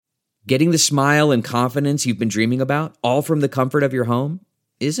Getting the smile and confidence you've been dreaming about, all from the comfort of your home,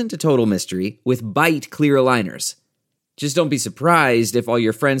 isn't a total mystery with Byte clear aligners. Just don't be surprised if all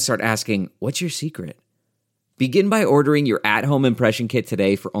your friends start asking, "What's your secret?" Begin by ordering your at-home impression kit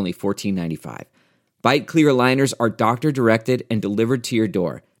today for only $14.95. Byte clear aligners are doctor-directed and delivered to your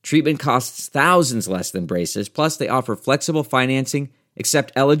door. Treatment costs thousands less than braces, plus they offer flexible financing,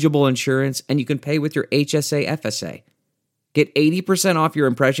 accept eligible insurance, and you can pay with your HSA FSA. Get 80% off your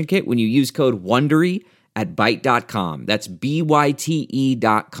impression kit when you use code WONDERY at Byte.com. That's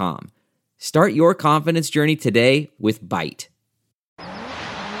BYTE.com. Start your confidence journey today with Byte.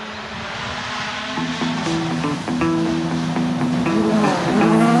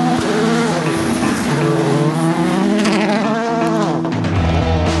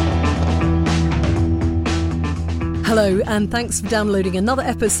 Hello, and thanks for downloading another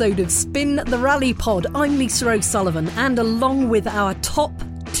episode of Spin the Rally Pod. I'm Lisa O'Sullivan, and along with our top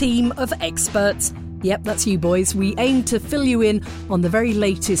team of experts, yep, that's you boys, we aim to fill you in on the very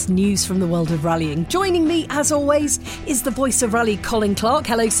latest news from the world of rallying. Joining me, as always, is the voice of rally, Colin Clark.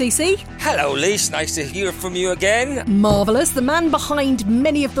 Hello, CC. Hello, Lise. Nice to hear from you again. Marvellous. The man behind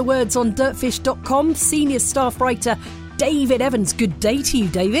many of the words on dirtfish.com, senior staff writer David Evans. Good day to you,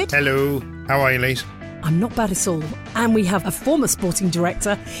 David. Hello. How are you, Lise? I'm not bad at all. And we have a former sporting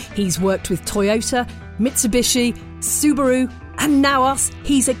director. He's worked with Toyota, Mitsubishi, Subaru, and now us.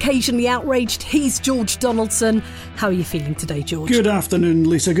 He's occasionally outraged. He's George Donaldson. How are you feeling today, George? Good afternoon,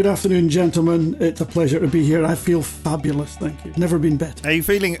 Lisa. Good afternoon, gentlemen. It's a pleasure to be here. I feel fabulous, thank you. Never been better. Are you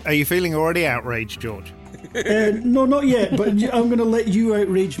feeling already outraged, George? No, not yet, but I'm going to let you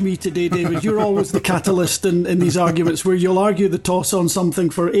outrage me today, David. You're always the catalyst in these arguments where you'll argue the toss on something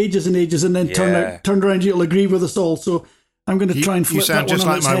for ages and ages and then turn around you'll agree with us all. So I'm going to try and flip that one on its head. You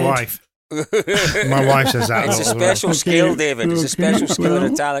sound just like my wife. My wife says that. It's a special skill, David. It's a special skill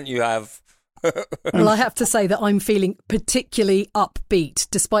and a talent you have. Well, I have to say that I'm feeling particularly upbeat,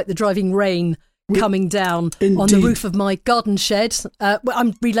 despite the driving rain coming down on the roof of my garden shed.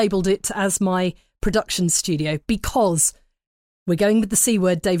 I'm relabelled it as my production studio because we're going with the C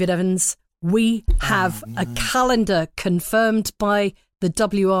word, David Evans. We have a calendar confirmed by the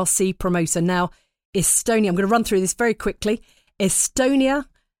WRC promoter. Now, Estonia, I'm going to run through this very quickly. Estonia,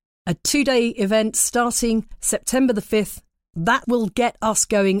 a 2-day event starting September the 5th. That will get us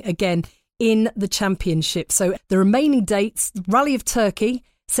going again in the championship. So the remaining dates, Rally of Turkey,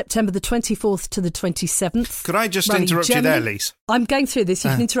 September the 24th to the 27th. Could I just Rally interrupt Germany. you there, Lise? I'm going through this.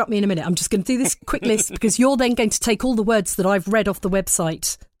 You can interrupt me in a minute. I'm just going to do this quick list because you're then going to take all the words that I've read off the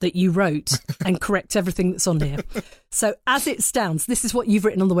website that you wrote and correct everything that's on here. So as it stands, this is what you've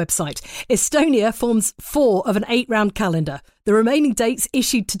written on the website. Estonia forms 4 of an 8-round calendar. The remaining dates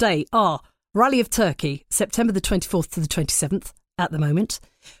issued today are Rally of Turkey, September the 24th to the 27th at the moment.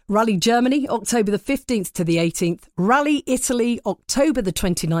 Rally Germany, October the 15th to the 18th. Rally Italy, October the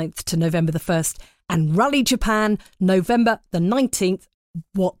 29th to November the 1st. And Rally Japan, November the 19th.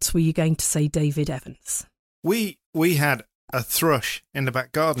 What were you going to say, David Evans? We had a thrush in the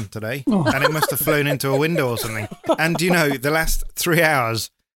back garden today, and it must have flown into a window or something. And, you know, the last 3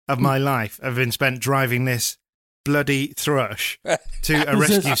 hours of my life have been spent driving this bloody thrush to a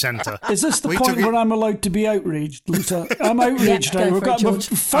rescue centre. Is this the point where I'm allowed to be outraged, Lisa? I'm outraged now. We've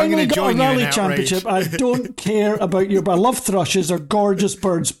finally got a rally championship. I don't care about your... I love thrushes, they're gorgeous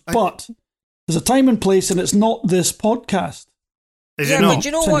birds, but there's a time and place and it's not this podcast. Is it not? But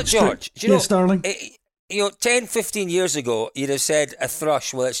you know what, George? Do you yes, darling. 10, 15 years ago, you'd have said a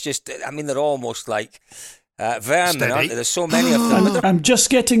thrush, well, it's just, I mean, they're almost like... vermin, aren't there? There's so many of them. I'm just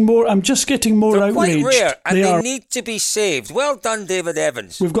getting more outraged. Quite rare, and they need to be saved. Well done, David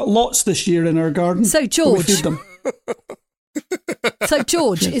Evans. We've got lots this year in our garden. So, George, we feed them.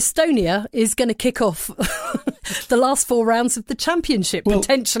 Estonia is going to kick off the last 4 rounds of the championship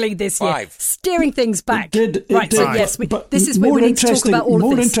potentially this year, steering things back. It did. So yes, this is where we need to talk about all of this.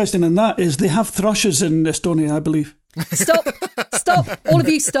 More interesting than that is they have thrushes in Estonia, I believe. Stop, all of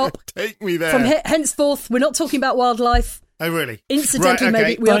you stop. Take me there. From henceforth, we're not talking about wildlife. Oh, really? Incidentally,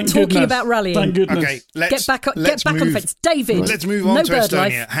 maybe we are talking about rallying. Thank goodness. Okay, get back on the fence. David, let's move on to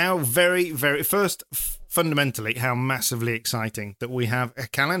Estonia. Life. How very, very... First, fundamentally, how massively exciting that we have a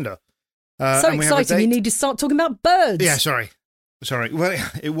calendar. So exciting, you need to start talking about birds. Yeah, sorry. Well,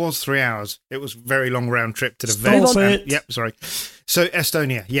 it was 3 hours. It was a very long round trip to the vet. Yep, sorry. So,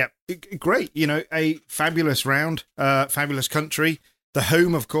 Estonia, yep. Great. You know, a fabulous round, fabulous country. The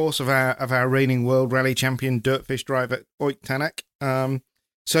home, of course, of our reigning World Rally Champion Dirtfish driver, Oyk Tanak.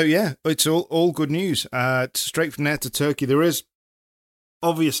 So, yeah, it's all good news. Straight from there to Turkey. There is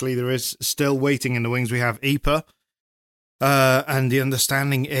still waiting in the wings. We have EPA. And the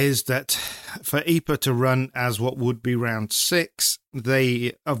understanding is that for EPA to run as what would be round 6,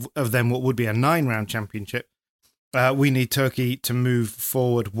 of them what would be a 9-round championship, we need Turkey to move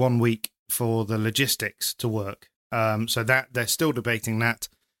forward 1 week for the logistics to work. So that they're still debating that.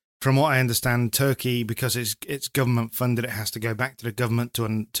 From what I understand, Turkey, because it's government funded, it has to go back to the government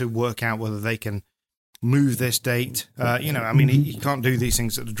to work out whether they can move this date. You can't do these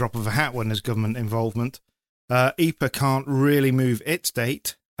things at the drop of a hat when there's government involvement. EPA can't really move its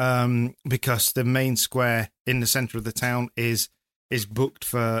date because the main square in the centre of the town is booked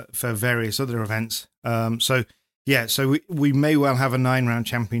for various other events. So we may well have a 9-round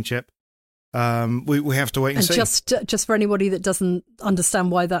championship. We have to wait and see. Just for anybody that doesn't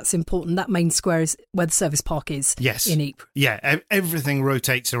understand why that's important, that main square is where the service park is. Yes. In Ypres. Yeah, everything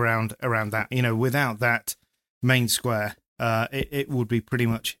rotates around that. Without that main square, it would be pretty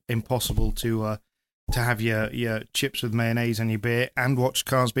much impossible to have your chips with mayonnaise and your beer and watch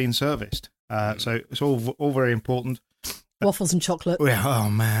cars being serviced. So it's all very important. Waffles and chocolate. Yeah. Oh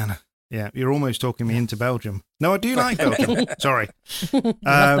man. Yeah, you're almost talking me into Belgium. No, I do like Belgium. Sorry. Love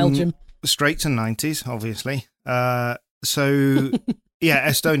Belgium. Straights and 90s, obviously.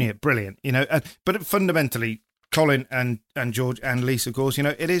 Estonia, brilliant. But fundamentally, Colin and George and Lisa, of course,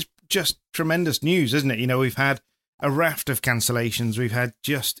 it is just tremendous news, isn't it? We've had a raft of cancellations. We've had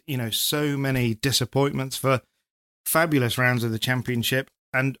just, so many disappointments for fabulous rounds of the championship.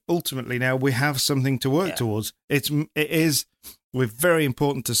 And ultimately now we have something to work towards. It is, we're very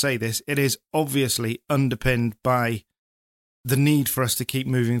important to say this, it is obviously underpinned by the need for us to keep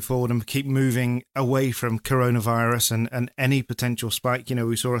moving forward and keep moving away from coronavirus and any potential spike.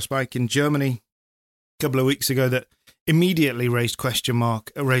 We saw a spike in Germany a couple of weeks ago that immediately raised a question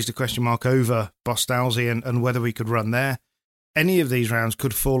mark over Bostalsi and whether we could run there. Any of these rounds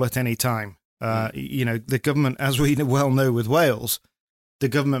could fall at any time. The government, as we well know with Wales, the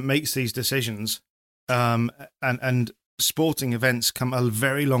government makes these decisions and sporting events come a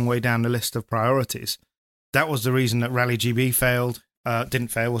very long way down the list of priorities. That was the reason that Rally GB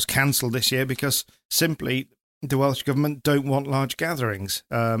was cancelled this year, because simply the Welsh government don't want large gatherings,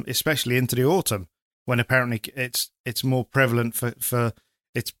 especially into the autumn, when apparently it's more prevalent for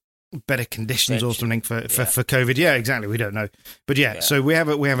it's better conditions or something for COVID. Yeah, exactly. We don't know. But so we have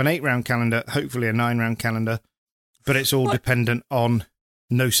an 8-round calendar, hopefully a 9-round calendar, but it's all dependent on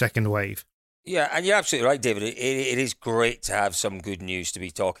no second wave. Yeah, and you're absolutely right, David. It is great to have some good news to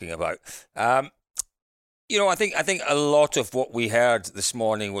be talking about. I think a lot of what we heard this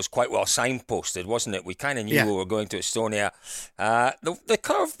morning was quite well signposted, wasn't it? We kind of knew we were going to Estonia. The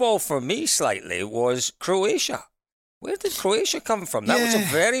curveball for me slightly was Croatia. Where did Croatia come from? That was a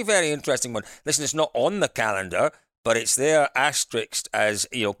very, very interesting one. Listen, it's not on the calendar, but it's there asterisked as,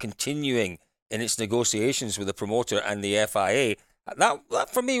 continuing in its negotiations with the promoter and the FIA. That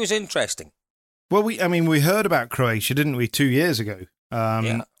for me was interesting. Well, we heard about Croatia, didn't we, 2 years ago?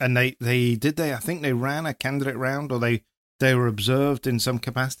 And they I think they ran a candidate round, or they were observed in some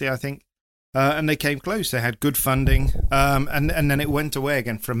capacity, I think, and they came close. They had good funding, and then it went away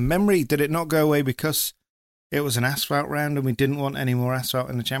again. From memory, did it not go away because it was an asphalt round and we didn't want any more asphalt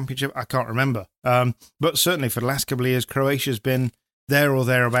in the championship? I can't remember, but certainly for the last couple of years, Croatia's been there or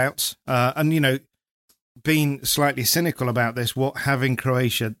thereabouts, and being slightly cynical about this, what having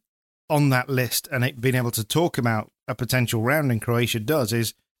Croatia on that list and it being able to talk about a potential round in Croatia does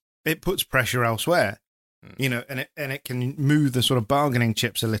is it puts pressure elsewhere, and it can move the sort of bargaining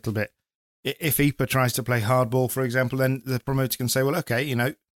chips a little bit. If EPA tries to play hardball, for example, then the promoter can say, well, okay,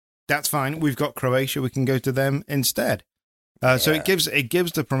 that's fine. We've got Croatia. We can go to them instead. So it gives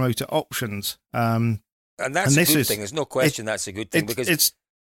the promoter options. And that's a good thing. There's no question that's a good thing, because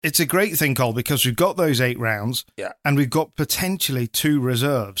it's a great thing, Cole, because we've got those 8 rounds and we've got potentially 2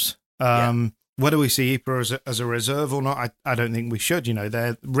 reserves. Whether we see EPA as a reserve or not, I don't think we should.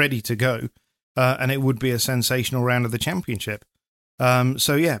 They're ready to go, and it would be a sensational round of the championship. But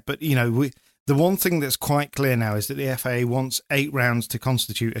the one thing that's quite clear now is that the FIA wants 8 rounds to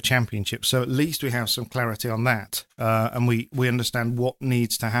constitute a championship. So at least we have some clarity on that, and we understand what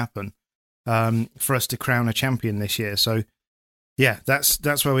needs to happen for us to crown a champion this year. So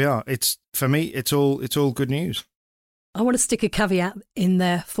that's where we are. For me, it's all good news. I want to stick a caveat in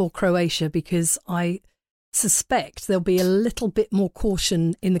there for Croatia, because I suspect there'll be a little bit more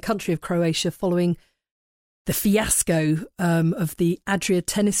caution in the country of Croatia following the fiasco of the Adria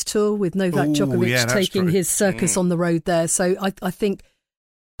Tennis Tour with Novak Djokovic taking his circus on the road there. So I think,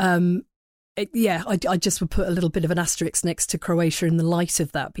 I just would put a little bit of an asterisk next to Croatia in the light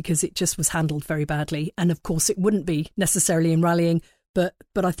of that, because it just was handled very badly. And of course, it wouldn't be necessarily in rallying, But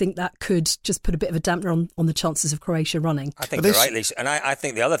I think that could just put a bit of a dampener on the chances of Croatia running. I think you're right, Lisa. And I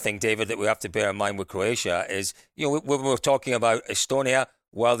think the other thing, David, that we have to bear in mind with Croatia is, when we're talking about Estonia,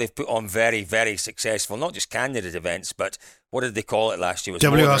 well, they've put on very, very successful, not just candidate events, but what did they call it last year? It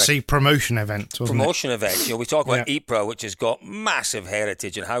was WRC promotion event. Promotion events. We talk about Ypres, which has got massive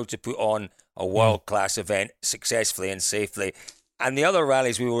heritage and how to put on a world-class event successfully and safely. And the other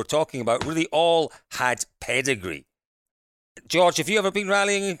rallies we were talking about really all had pedigree. George, have you ever been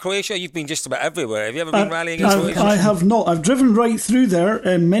rallying in Croatia? You've been just about everywhere. Have you ever been rallying in Croatia? I have not. I've driven right through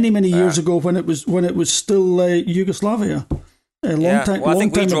there many years ago when it was still Yugoslavia. A long time I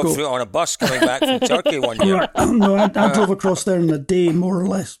think we drove ago. through it on a bus coming back from Turkey one year. No, I drove across there in a day, more or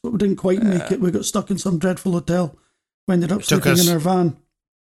less, but we didn't quite make it. We got stuck in some dreadful hotel. We ended up sleeping in our van.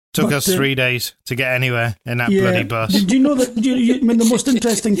 Took us 3 days to get anywhere in that bloody bus. Did you know that? I mean, the most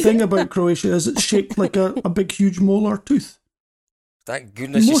interesting thing about Croatia is it's shaped like a big, huge molar tooth. Thank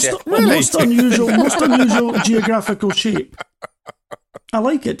goodness you said. Most unusual geographical shape. I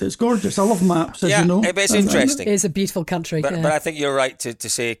like it. It's gorgeous. I love maps, as you know. It's interesting. It is a beautiful country. But I think you're right to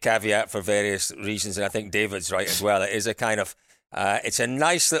say caveat for various reasons, and I think David's right as well. It is a kind of, it's a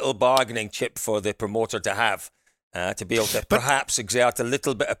nice little bargaining chip for the promoter to have, to be able to perhaps exert a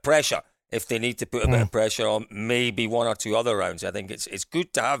little bit of pressure if they need to put a bit of pressure on maybe one or two other rounds. I think it's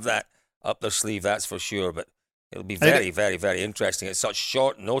good to have that up their sleeve, that's for sure. But it'll be very, very, very interesting at such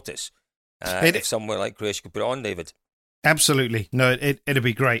short notice if somewhere like Croatia could put it on, David. Absolutely. No, it'd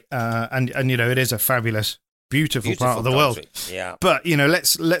be great. And it is a fabulous, beautiful part of the world. Yeah. But,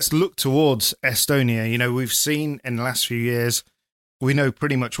 let's look towards Estonia. We've seen in the last few years, we know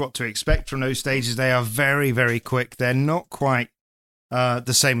pretty much what to expect from those stages. They are very, very quick. They're not quite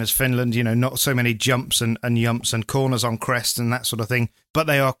the same as Finland, not so many jumps and yumps and corners on crests and that sort of thing. But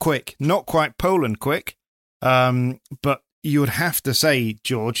they are quick. Not quite Poland quick. But you would have to say,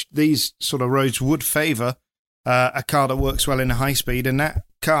 George, these sort of roads would favour a car that works well in high speed, and that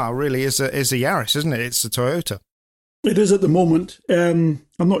car really is a Yaris, isn't it? It's a Toyota. It is at the moment. I'm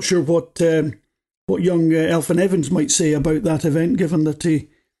not sure what young Elfyn Evans might say about that event, given that he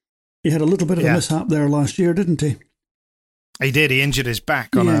had a little bit of a mishap there last year, didn't he? He did. He injured his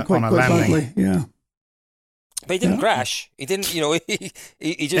back on a landing. Badly, yeah. But he didn't crash. He didn't,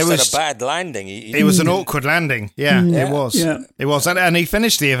 he just had a bad landing. It was an awkward landing. Yeah, it was. Yeah. It was. And he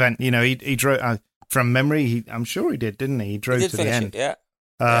finished the event. He drove, from memory, I'm sure he did, didn't he? He drove to the end.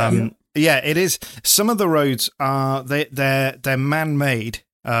 It is. Some of the roads are, they're man-made,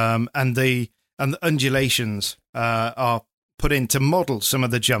 and the undulations are put in to model some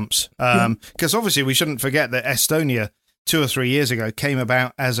of the jumps. Because obviously we shouldn't forget that Estonia 2 or 3 years ago came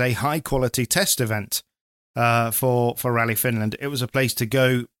about as a high-quality test event. For Rally Finland. It was a place to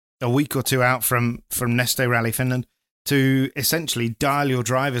go a week or two out from Neste Rally Finland to essentially dial your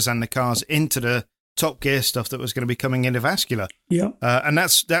drivers and the cars into the Top Gear stuff that was going to be coming into Vascular. Yeah, and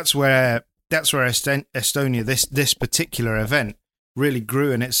that's where Estonia, this particular event, really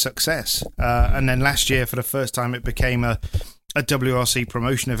grew in its success. And then last year, for the first time, it became a WRC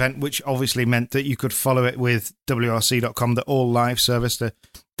promotion event, which obviously meant that you could follow it with WRC.com, the all live service,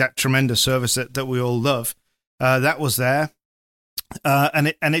 that tremendous service that we all love. That was there,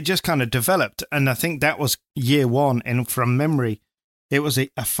 and it just kind of developed. And I think that was year one. And from memory, it was a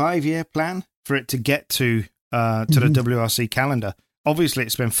 5-year plan for it to get to the WRC calendar. Obviously,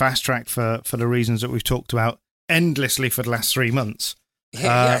 it's been fast tracked for the reasons that we've talked about endlessly for the last 3 months.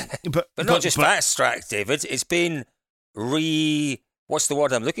 But not just fast tracked, David. It's been what's the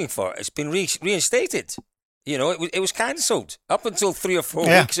word I'm looking for? It's been reinstated. It was cancelled up until 3 or 4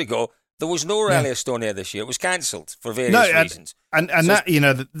 weeks ago. There was no Rally Estonia this year. It was cancelled for various reasons. And so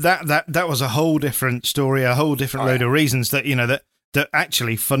that was a whole different story, a whole different load of reasons that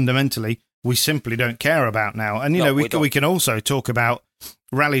actually fundamentally we simply don't care about now. And we can also talk about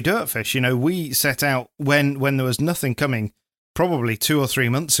Rally Dirtfish. We set out when there was nothing coming, probably 2 or 3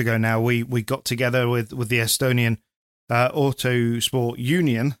 months ago now. We got together with the Estonian Autosport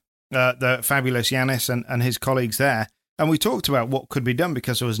Union, the fabulous Yanis and his colleagues there. And we talked about what could be done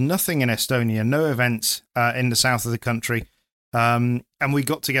because there was nothing in Estonia, no events in the south of the country. And we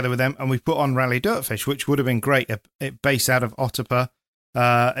got together with them and we put on Rally Dirtfish, which would have been great. It based out of Otapa.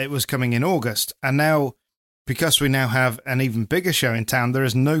 It was coming in August. And now, because we now have an even bigger show in town, there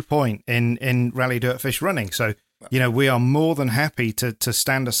is no point in Rally Dirtfish running. So, we are more than happy to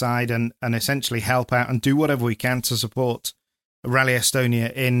stand aside and essentially help out and do whatever we can to support Rally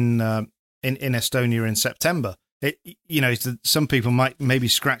Estonia in Estonia in September. Some people might maybe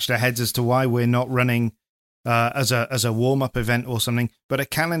scratch their heads as to why we're not running as a warm-up event or something, but a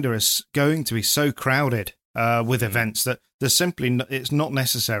calendar is going to be so crowded with events, that there's simply it's not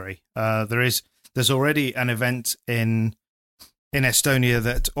necessary. There's already an event in Estonia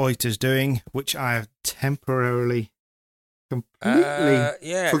that Ott is doing, which I have temporarily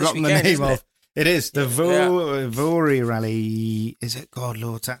completely forgotten the name of. It is the Vori Rally. Is it? God,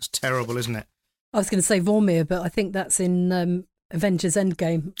 Lord, that's terrible, isn't it? I was going to say Vormir, but I think that's in Avengers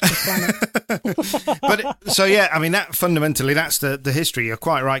Endgame. But so yeah, I mean that fundamentally that's the history. You're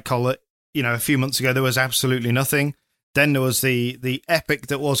quite right, Col. That, you know, a few months ago there was absolutely nothing. Then there was the epic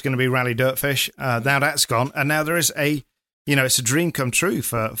that was going to be Rally Dirtfish. Now that's gone, and now there is it's a dream come true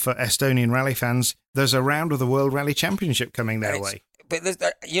for Estonian rally fans. There's a round of the World Rally Championship coming their way. But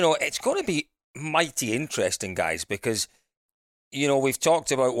it's going to be mighty interesting, guys, because we've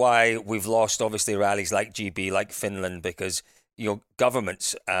talked about why we've lost obviously rallies like GB, like Finland, because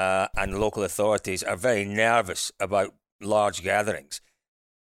governments and local authorities are very nervous about large gatherings.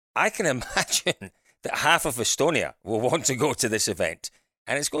 I can imagine that half of Estonia will want to go to this event,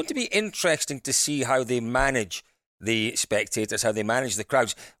 and it's going to be interesting to see how they manage the spectators, how they manage the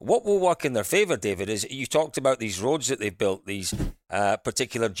crowds. What will work in their favour, David, is you talked about these roads that they've built, these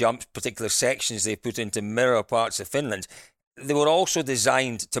particular jumps, particular sections they've put into mirror parts of Finland. They were also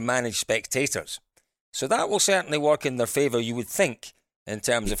designed to manage spectators. So that will certainly work in their favour, you would think, in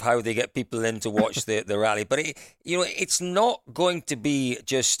terms of how they get people in to watch the rally. But, it's not going to be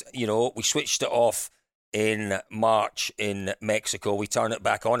just, we switched it off in March in Mexico, we turn it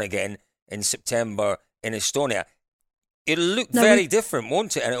back on again in September in Estonia. It'll look very different,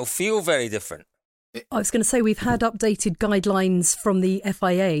 won't it? And it'll feel very different. I was going to say we've had updated guidelines from the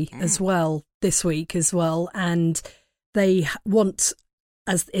FIA as well this week as well, and they want,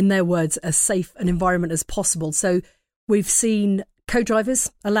 as in their words, as safe an environment as possible. So we've seen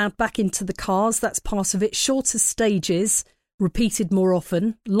co-drivers allowed back into the cars. That's part of it. Shorter stages, repeated more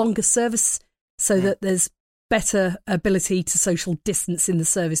often, longer service so that there's better ability to social distance in the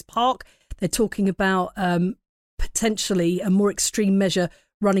service park. They're talking about potentially a more extreme measure,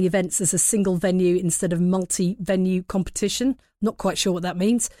 running events as a single venue instead of multi-venue competition. Not quite sure what that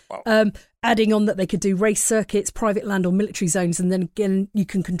means. Wow. Adding on that they could do race circuits, private land or military zones, and then again you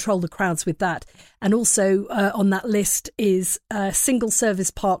can control the crowds with that. And also on that list is a single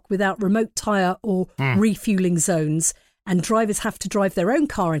service park without remote tyre or refuelling zones, and drivers have to drive their own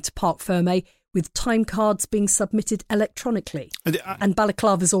car into Parc Fermé with time cards being submitted electronically, and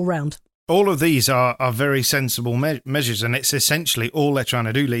balaclavas all round. All of these are very sensible measures, and it's essentially all they're trying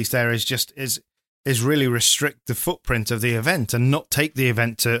to do, Lise, there is really restrict the footprint of the event and not take the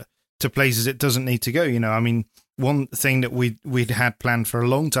event to places it doesn't need to go. I mean, one thing that we'd had planned for a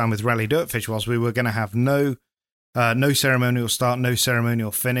long time with Rally Dirtfish was we were going to have no ceremonial start, no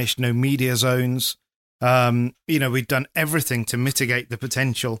ceremonial finish, no media zones. We'd done everything to mitigate the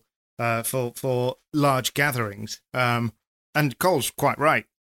potential for large gatherings. And Cole's quite right.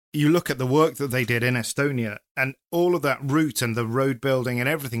 You look at the work that they did in Estonia, and all of that route and the road building and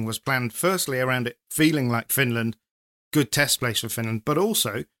everything was planned firstly around it feeling like Finland, good test place for Finland, but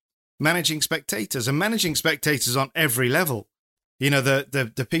also managing spectators on every level.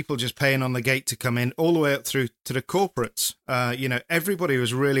 The people just paying on the gate to come in, all the way up through to the corporates. Everybody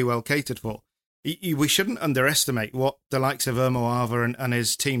was really well catered for. We shouldn't underestimate what the likes of Ermo Aava and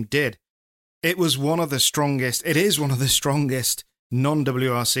his team did. It is one of the strongest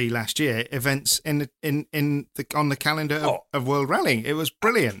non-WRC last year events on the calendar of World Rallying. It was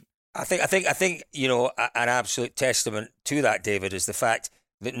brilliant. I think an absolute testament to that, David, is the fact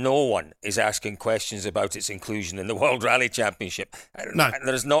that no one is asking questions about its inclusion in the World Rally Championship. No.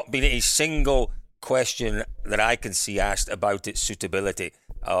 There has not been a single question that I can see asked about its suitability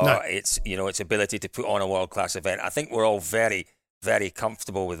or its ability to put on a world-class event. I think we're all very, very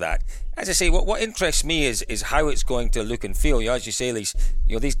comfortable with that. As I say, what interests me is how it's going to look and feel. As you say, Lise,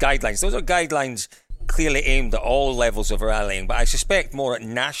 these guidelines, those are guidelines clearly aimed at all levels of rallying, but I suspect more at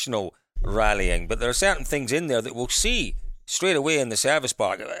national rallying. But there are certain things in there that we'll see straight away in the service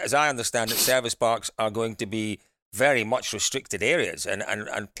park. As I understand it, service parks are going to be very much restricted areas and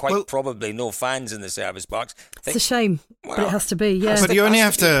quite probably no fans in the service parks. It's a shame, but it has to be, yeah. But you only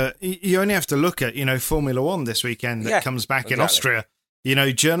have to look at, Formula One this weekend that comes back in Austria.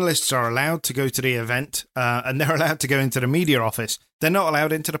 Journalists are allowed to go to the event and they're allowed to go into the media office. They're not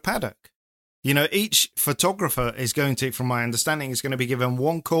allowed into the paddock. Each photographer is going to, from my understanding, is going to be given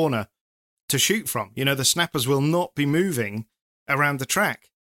one corner to shoot from. The snappers will not be moving around the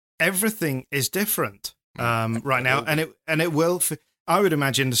track. Everything is different right now, and it will. I would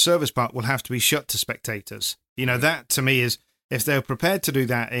imagine the service park will have to be shut to spectators. That to me is, if they're prepared to do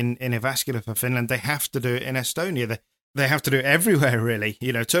that in Jyväskylä for Finland, they have to do it in Estonia. They have to do it everywhere, really.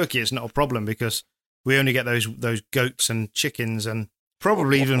 Turkey is not a problem because we only get those goats and chickens and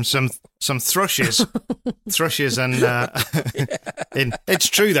probably even some thrushes, and it's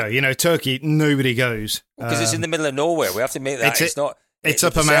true though. Turkey, nobody goes because it's in the middle of nowhere. We have to make that. It's not. It's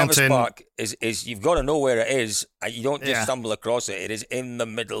up a mountain. Park is you've got to know where it is. You don't just stumble across it. It is in the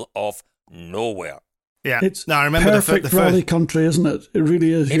middle of nowhere. Yeah, it's I remember perfect rally country, isn't it? It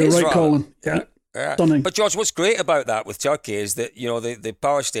really is. You're right, Colin. Yeah. Stunning. But George, what's great about that with Turkey is that the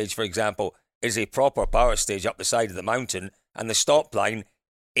power stage, for example, is a proper power stage up the side of the mountain, and the stop line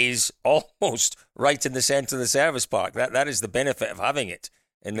is almost right in the centre of the service park. That is the benefit of having it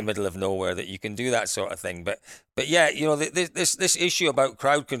in the middle of nowhere, that you can do that sort of thing. But yeah, this issue about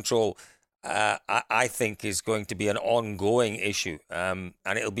crowd control, I think is going to be an ongoing issue, and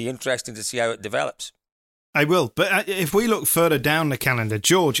it'll be interesting to see how it develops. I will, but if we look further down the calendar,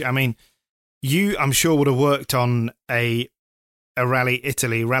 George, I mean, you, I'm sure, would have worked on a Rally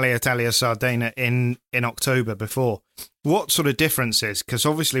Italia Sardinia in October before. What sort of difference is? Because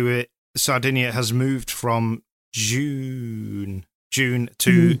obviously Sardinia has moved from June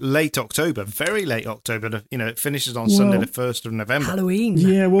to late October, very late October. It finishes on Sunday the 1st of November. Halloween.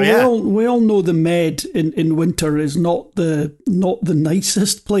 Yeah, well, we all know the Med in winter is not the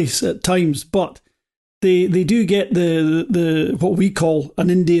nicest place at times, but they do get the what we call an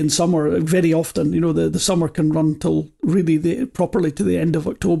Indian summer very often. The summer can run till really properly to the end of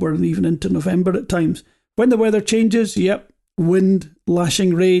October and even into November at times. When the weather changes, wind,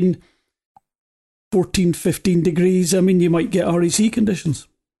 lashing rain, 14, 15 degrees. I mean, you might get RAC conditions.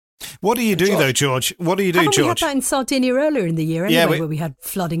 What do you do, though, George? What do you do, George? We had that in Sardinia earlier in the year anyway, where we had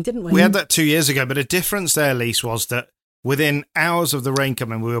flooding, didn't we? We had that 2 years ago, but the difference there, Lise, was that within hours of the rain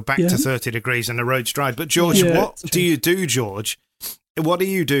coming, we were back to 30 degrees and the roads dried. But, George, what do you do, George? What do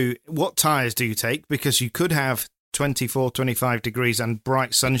you do? What tyres do you take? Because you could have 24, 25 degrees and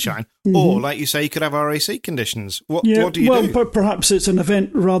bright sunshine, or, like you say, you could have RAC conditions. What do you do? Well, perhaps it's an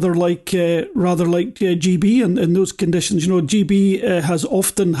event rather like GB in those conditions. GB has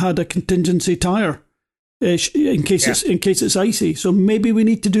often had a contingency tyre in case it's icy. So maybe we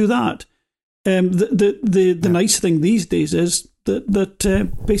need to do that. The nice thing these days is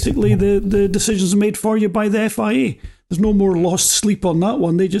that basically the decisions are made for you by the FIA. There's no more lost sleep on that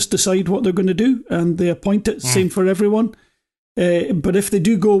one. They just decide what they're going to do and they appoint it. Same for everyone. But if they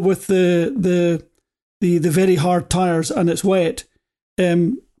do go with the very hard tyres and it's wet,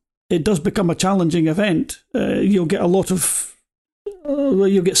 it does become a challenging event. You'll get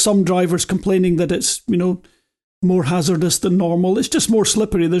you'll get some drivers complaining that it's more hazardous than normal. It's just more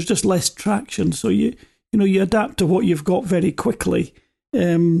slippery. There's just less traction. So you adapt to what you've got very quickly.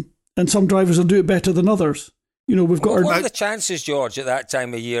 And some drivers will do it better than others. We've got. What are the chances, George, at that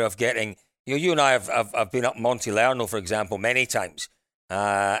time of year of getting? You and I have been up Monte Lerno, for example, many times,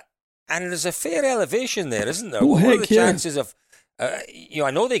 and there's a fair elevation there, isn't there? What are the chances of?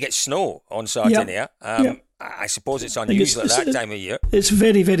 I know they get snow on Sardinia. I suppose it's unusual at that time of year. It's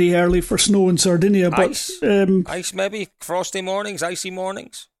very, very early for snow in Sardinia, but ice maybe, frosty mornings, icy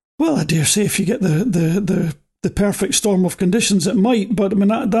mornings. Well, I dare say if you get the perfect storm of conditions, it might. But I mean,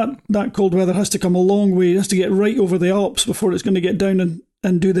 that cold weather has to come a long way. It has to get right over the Alps before it's going to get down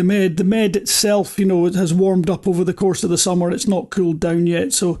and do the Med. The Med itself, it has warmed up over the course of the summer. It's not cooled down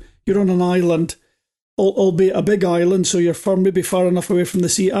yet, so you're on an island, albeit a big island, so you're maybe far enough away from the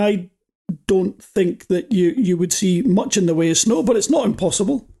sea. I don't think that you would see much in the way of snow, but it's not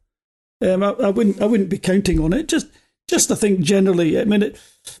impossible. I wouldn't be counting on it. Just I think generally, I mean,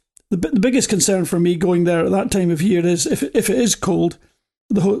 the biggest concern for me going there at that time of year is if it is cold,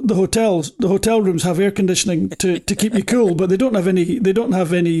 the hotel rooms have air conditioning to keep you cool, but they don't have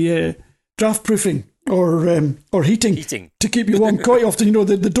any draft proofing or heating to keep you warm. Quite often,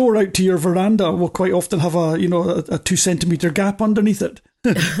 the door out to your veranda will quite often have a 2 centimetre gap underneath it.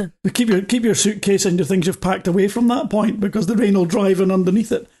 keep your suitcase and your things you've packed away from that point, because the rain will drive in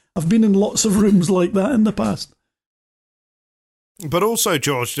underneath it. I've been in lots of rooms like that in the past. But also,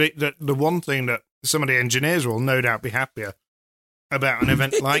 George, the one thing that some of the engineers will no doubt be happier about an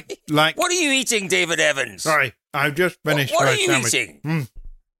event like What are you eating, David Evans? Sorry, I've just finished what my are you sandwich. Eating?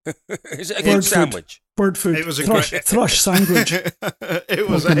 Is it a good sandwich? Bird food. It was a thrush sandwich. It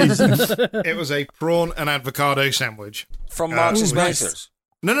was a prawn and avocado sandwich from Marks and Spencer's.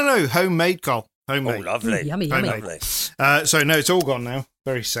 No, homemade, Col. Homemade. Oh, lovely. Yummy. So no, it's all gone now.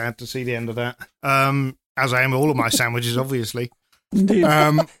 Very sad to see the end of that. As I am all of my sandwiches, obviously. Indeed.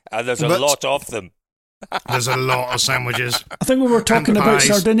 And there's a lot of them. There's a lot of sandwiches. I think we were talking about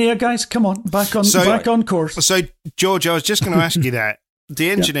Sardinia, guys. Come on, back on course. So, George, I was just going to ask you that. the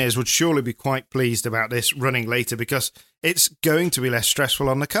engineers would surely be quite pleased about this running later because it's going to be less stressful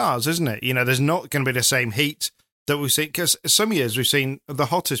on the cars, isn't it? You know, there's not going to be the same heat that we've seen, because some years we've seen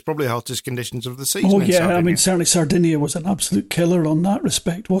probably the hottest conditions of the season. Oh, yeah, I mean, certainly Sardinia was an absolute killer on that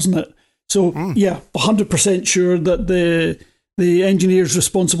respect, wasn't it? So, 100% sure that the engineers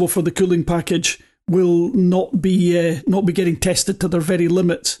responsible for the cooling package will not be getting tested to their very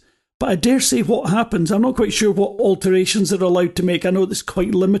limits. But I dare say what happens, I'm not quite sure what alterations they're allowed to make. I know it's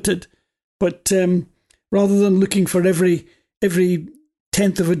quite limited, but rather than looking for every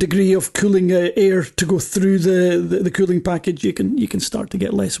tenth of a degree of cooling air to go through the cooling package, you can start to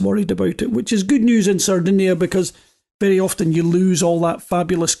get less worried about it, which is good news in Sardinia, because very often you lose all that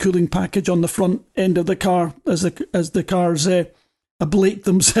fabulous cooling package on the front end of the car as the cars ablate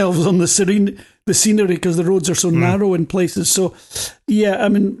themselves on the scenery, because the roads are so narrow in places. So, yeah, I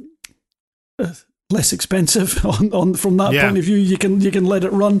mean, less expensive on from that point of view. You can let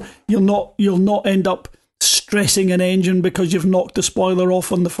it run. You'll not end up stressing an engine because you've knocked the spoiler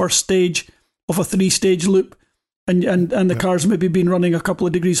off on the first stage of a 3-stage loop, and the car's maybe been running a couple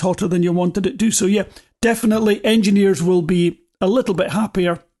of degrees hotter than you wanted it to. So yeah, definitely engineers will be a little bit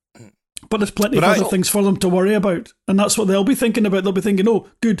happier, but there's plenty of other things for them to worry about, and that's what they'll be thinking about. They'll be thinking, oh,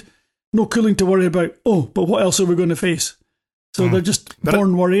 good, no cooling to worry about. Oh, but what else are we going to face? So they're just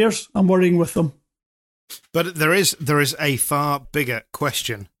born warriors. I'm worrying with them. But there is a far bigger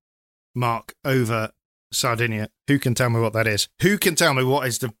question mark over Sardinia. Who can tell me what that is? Who can tell me what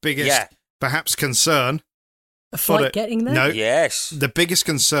is the biggest, perhaps, concern? A flight getting there? No. Yes. The biggest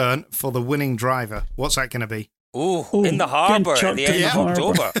concern for the winning driver. What's that going to be? Oh, in the harbour at the end of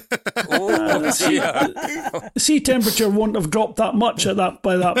October. The sea temperature won't have dropped that much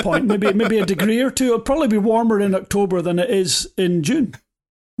by that point. Maybe a degree or two. It'll probably be warmer in October than it is in June,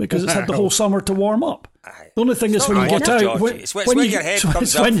 because it's had the whole summer to warm up. The only thing is when you get out, when your head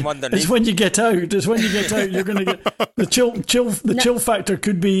comes up from underneath. It's when you get out. You're going to get the chill factor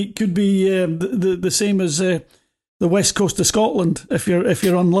could be the same as the west coast of Scotland if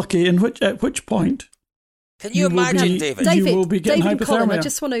you're unlucky. At which point? Can you imagine, David? You will be getting David hypothermia. Colin, I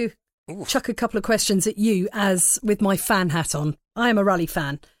just want to chuck a couple of questions at you, as with my fan hat on. I am a rally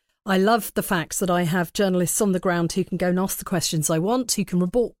fan. I love the fact that I have journalists on the ground who can go and ask the questions I want, who can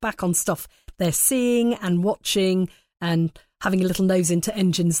report back on stuff they're seeing and watching, and having a little nose into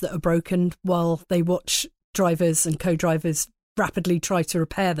engines that are broken while they watch drivers and co-drivers rapidly try to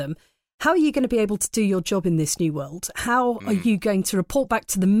repair them. How are you going to be able to do your job in this new world? How are you going to report back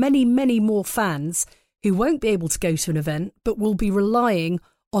to the many, many more fans who won't be able to go to an event but will be relying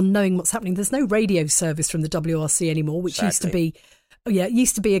on knowing what's happening? There's no radio service from the WRC anymore, which used to be a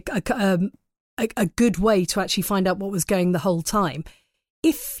good way to actually find out what was going the whole time.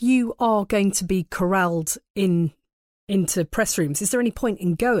 If you are going to be corralled into press rooms, is there any point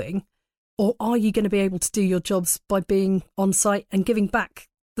in going, or are you going to be able to do your jobs by being on site and giving back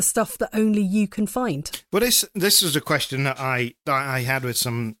the stuff that only you can find? Well, this was a question that I had with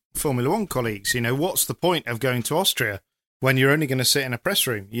some Formula One colleagues. You know, what's the point of going to Austria when you're only going to sit in a press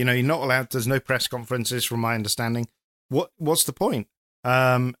room? You know, you're not allowed. There's no press conferences, from my understanding. What's the point?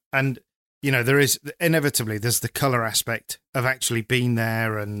 And you know, there's the colour aspect of actually being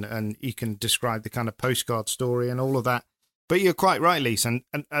there, and you can describe the kind of postcard story and all of that. But you're quite right, Lisa.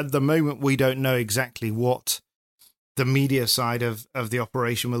 And at the moment, we don't know exactly what the media side of the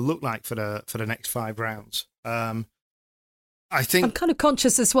operation will look like for the next 5 rounds. I think I'm kind of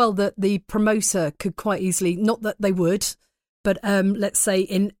conscious as well that the promoter could quite easily, not that they would, but let's say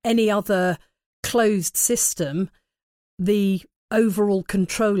in any other closed system, the overall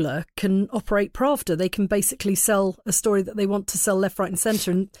controller can operate Pravda. They can basically sell a story that they want to sell left, right and centre,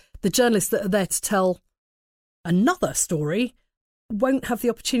 and the journalists that are there to tell another story won't have the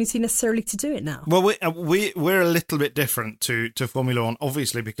opportunity necessarily to do it now. Well, we're a little bit different to Formula One,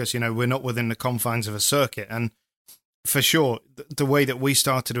 obviously, because, you know, we're not within the confines of a circuit. And for sure, the way that we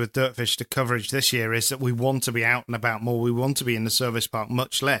started with Dirtfish, the coverage this year, is that we want to be out and about more. We want to be in the service park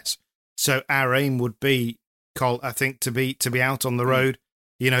much less. So our aim would be, Cole, I think, to be out on the road,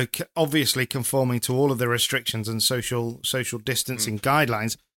 you know, obviously conforming to all of the restrictions and social distancing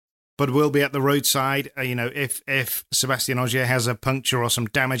guidelines. But we'll be at the roadside. You know, if Sebastian Ogier has a puncture or some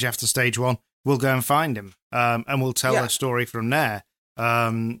damage after stage 1, we'll go and find him, and we'll tell a story from there.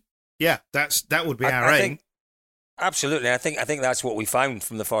 That would be our aim. Absolutely, I think that's what we found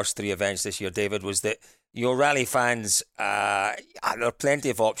from the first 3 events this year, David, was that your rally fans, there are plenty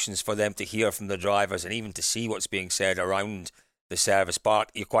of options for them to hear from the drivers and even to see what's being said around the service park.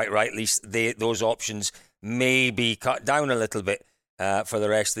 You're quite right, at least those options may be cut down a little bit for the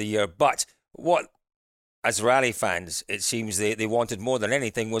rest of the year. But what as rally fans, it seems they wanted more than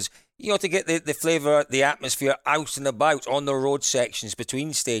anything was, to get the flavour, the atmosphere out and about on the road sections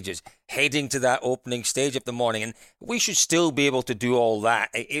between stages, heading to that opening stage of the morning. And we should still be able to do all that.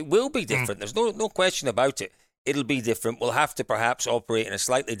 It will be different. There's no question about it. It'll be different. We'll have to perhaps operate in a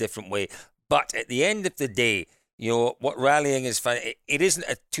slightly different way. But at the end of the day, what rallying is, it isn't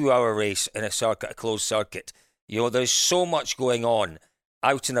a 2-hour race in a closed circuit. There's so much going on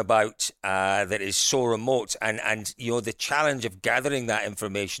out and about that is so remote, and the challenge of gathering that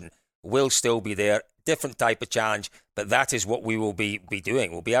information will still be there. Different type of challenge, but that is what we will be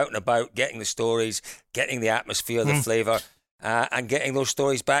doing. We'll be out and about, getting the stories, getting the atmosphere, the flavour, and getting those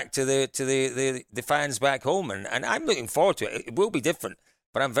stories back to the fans back home. And I'm looking forward to it. It will be different,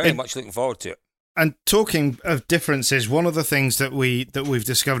 but I'm very much looking forward to it. And talking of differences, one of the things that we've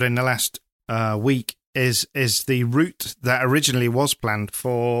discovered in the last week is the route that originally was planned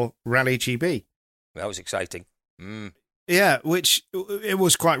for Rally GB. That was exciting. Yeah, which it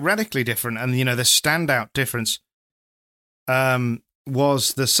was quite radically different. And, the standout difference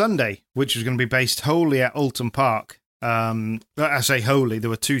was the Sunday, which was going to be based wholly at Oulton Park. I say wholly, there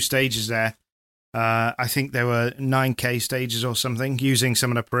were 2 stages there. I think there were 9K stages or something, using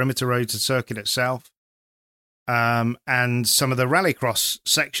some of the perimeter roads and circuit itself. And some of the rallycross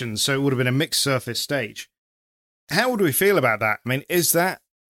sections, so it would have been a mixed surface stage. How would we feel about that? I mean, is that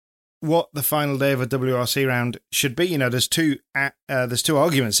what the final day of a WRC round should be? There's two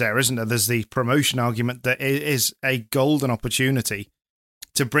arguments there, isn't there? There's the promotion argument that it is a golden opportunity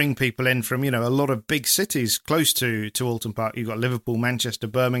to bring people in from, a lot of big cities close to Oulton Park. You've got Liverpool, Manchester,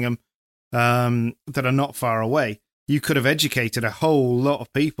 Birmingham, that are not far away. You could have educated a whole lot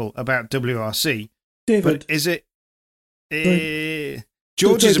of people about WRC. David, but is it?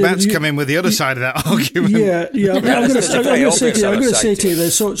 George is about to come in with the other side of that argument. Yeah. I'm going to say to you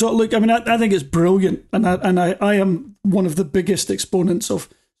this. So look, I mean, I think it's brilliant, and I am one of the biggest exponents of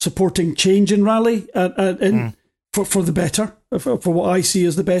supporting change in rally, for the better, for what I see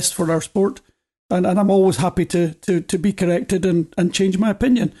as the best for our sport, and I'm always happy to be corrected and change my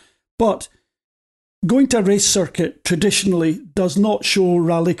opinion. But going to a race circuit traditionally does not show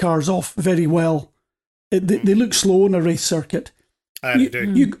rally cars off very well. They look slow on a race circuit.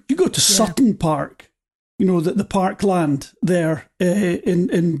 You go to Sutton Park, the parkland there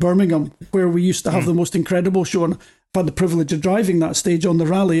in Birmingham, where we used to have the most incredible show, and I've had the privilege of driving that stage on the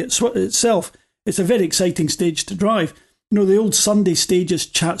rally itself. It's a very exciting stage to drive. The old Sunday stages,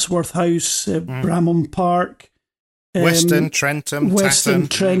 Chatsworth House, Bramham Park, Weston, Trentham,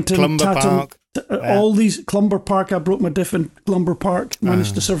 Clumber Park. All these, Clumber Park, I broke my diff in Clumber Park,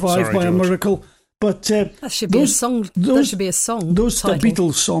 managed to survive by a miracle. But that should be a song. That should be a song. Those a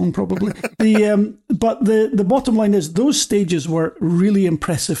Beatles song probably. But the bottom line is those stages were really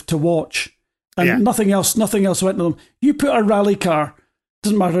impressive to watch, and nothing else went to them. You put a rally car,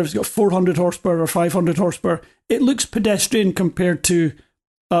 doesn't matter if it's got 400 horsepower or 500 horsepower, it looks pedestrian compared to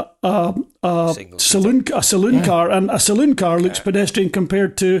a saloon car, and a saloon car looks pedestrian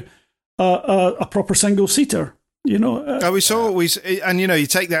compared to a proper single seater. You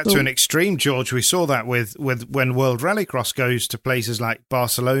take that to an extreme, George. We saw that with when World Rallycross goes to places like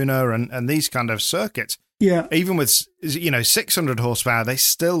Barcelona and these kind of circuits. Yeah, even with 600 horsepower, they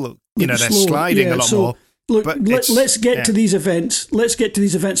still look they're sliding a lot more. Look, let's get to these events. Let's get to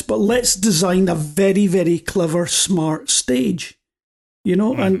these events, but let's design a very, very clever, smart stage.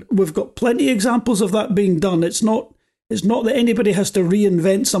 And we've got plenty of examples of that being done. It's not that anybody has to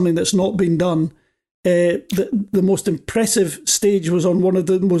reinvent something that's not been done. The most impressive stage was on one of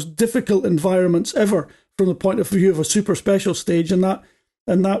the most difficult environments ever from the point of view of a super special stage, and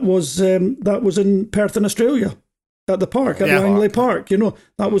that was in Perth in Australia at the park, at Langley Park.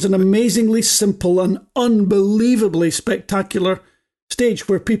 That was an amazingly simple and unbelievably spectacular stage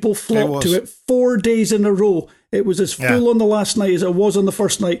where people flocked to it 4 days in a row. It was as full on the last night as it was on the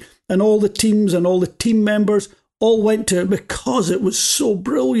first night, and all the teams and all the team members all went to it because it was so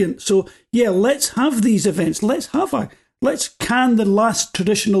brilliant. So let's have these events. Let's can the last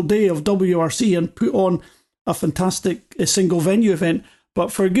traditional day of WRC and put on a fantastic single venue event.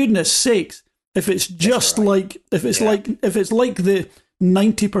 But for goodness sakes, if it's just like the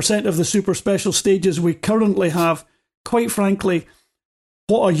 90% of the super special stages we currently have, quite frankly,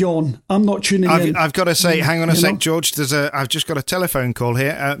 what a yawn. I'm not tuning in. I've got to say, hang on a sec, George. I've just got a telephone call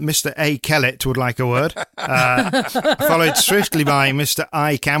here. Mr. A. Kellett would like a word. Followed swiftly by Mr.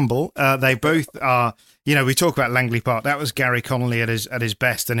 I. Campbell. They both are, we talk about Langley Park. That was Gary Connolly at his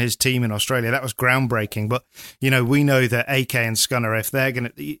best, and his team in Australia. That was groundbreaking. But, we know that AK and Scunner,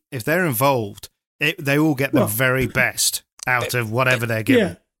 if they're involved, they all get the very best out of whatever they're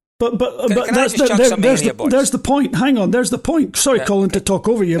given. But there's the point. Hang on, there's the point. Sorry, Colin, to talk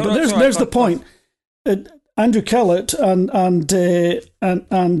over you, but there's the point. Andrew Kellett and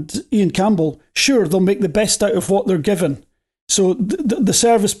Ian Campbell, sure, they'll make the best out of what they're given. So the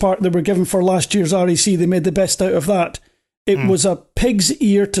service part they were given for last year's REC, they made the best out of that. It was a pig's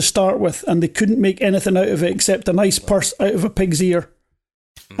ear to start with, and they couldn't make anything out of it except a nice purse out of a pig's ear.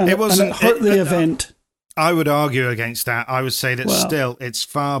 And it hurt the event. I would argue against that. I would say that still it's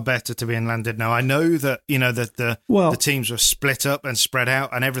far better to be in Llandudno. I know that the teams were split up and spread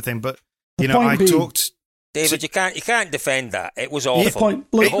out and everything, but David, you can't defend that. It was awful.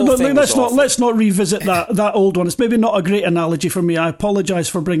 Let's not revisit that old one. It's maybe not a great analogy for me. I apologise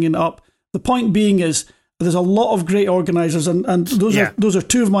for bringing it up. The point being is there's a lot of great organisers, and those are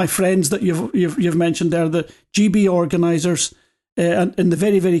two of my friends that you've mentioned there, the GB organisers, and in the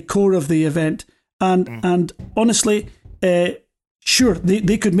very, very core of the event. And honestly, sure,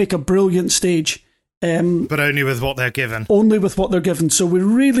 they could make a brilliant stage. But only with what they're given. Only with what they're given. So we're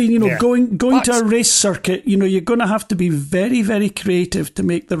really, going to a race circuit, you're going to have to be very, very creative to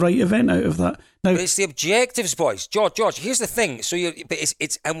make the right event out of that. Now, but it's the objectives, boys. George, here's the thing. So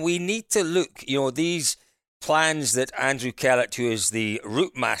and we need to look, these plans that Andrew Kellett, who is the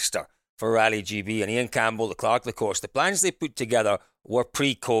route master for Rally GB, and Ian Campbell, the clerk of the course, the plans they put together were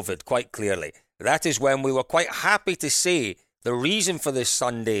pre-COVID, quite clearly. That is when we were quite happy to say the reason for this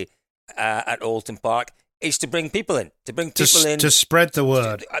Sunday at Oulton Park is to bring people in, to spread the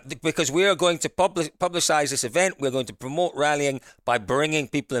word. Because we are going to publicise this event, we're going to promote rallying by bringing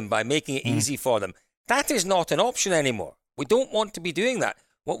people in, by making it easy for them. That is not an option anymore. We don't want to be doing that.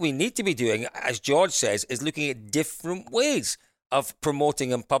 What we need to be doing, as George says, is looking at different ways of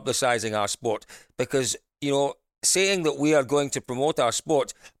promoting and publicising our sport. Because, saying that we are going to promote our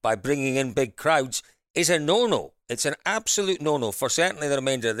sport by bringing in big crowds is a no-no. It's an absolute no-no for certainly the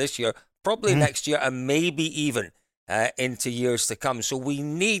remainder of this year, probably next year, and maybe even into years to come. So we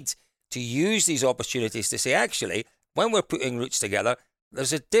need to use these opportunities to say, actually, when we're putting routes together,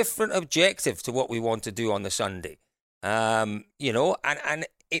 there's a different objective to what we want to do on the Sunday. And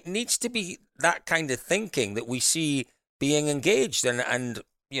it needs to be that kind of thinking that we see being engaged. And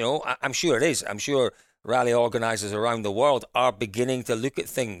I'm sure it is. I'm sure rally organisers around the world are beginning to look at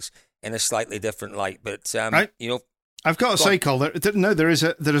things in a slightly different light. But, I've got to say, Cole, there is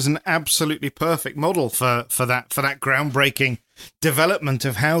an absolutely perfect model for that groundbreaking development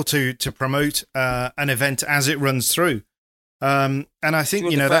of how to promote an event as it runs through. And I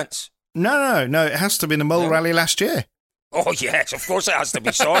think, that... No, it has to be the Mull Rally last year. Oh, yes, of course it has to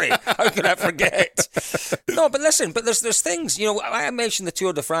be. Sorry. How could I forget? No, but listen, there's things, I mentioned the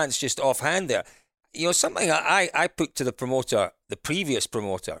Tour de France just offhand there. Something I put to the previous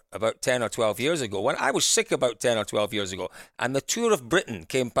promoter, about 10 or 12 years ago, when I was sick about 10 or 12 years ago, and the Tour of Britain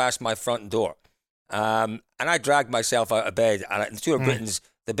came past my front door. And I dragged myself out of bed, and the Tour of Britain's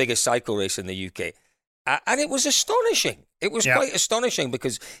the biggest cycle race in the UK. And it was astonishing. It was quite astonishing,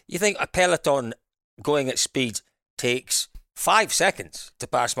 because you think a peloton going at speed takes 5 seconds to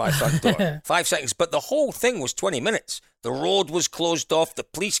pass my front door. 5 seconds. But the whole thing was 20 minutes. The road was closed off. The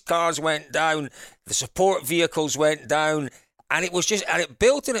police cars went down. The support vehicles went down. And it was and it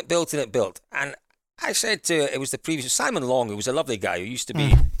built and it built and it built. And I said it was the previous, Simon Long, who was a lovely guy who used to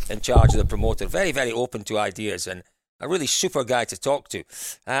be in charge of the promoter, very, very open to ideas and a really super guy to talk to.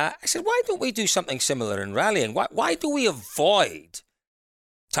 I said, why don't we do something similar in rallying? Why do we avoid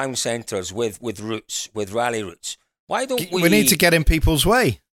town centres with routes, with rally routes? Why don't we... We need to get in people's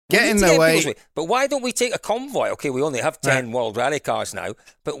way. Get in their way. But why don't we take a convoy? Okay, we only have 10 World Rally cars now,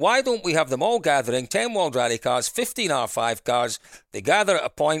 but why don't we have them all gathering, 10 World Rally cars, 15 R5 cars, they gather at a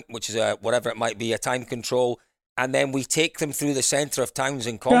point, which is whatever it might be, a time control, and then we take them through the centre of towns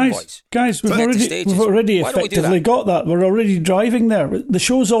in convoys. Guys, we've already effectively got that. We're already driving there. The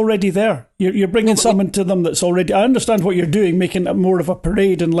show's already there. You're bringing something to them that's already... I understand what you're doing, making it more of a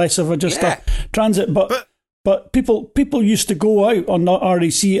parade and less of a transit, But people used to go out on the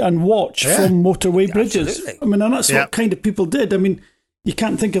REC and watch from motorway bridges. Absolutely. I mean, and that's what kind of people did. I mean, you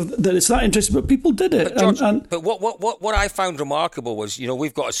can't think of that it's that interesting, but people did it. But, George, but what I found remarkable was,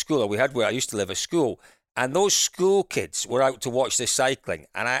 we've got a school, or we had where I used to live, a school, and those school kids were out to watch this cycling.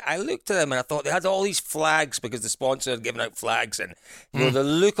 And I looked at them and I thought they had all these flags because the sponsor had given out flags, and the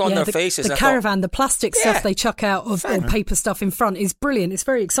look on their faces. The caravan, the plastic stuff they chuck out of or paper stuff in front is brilliant. It's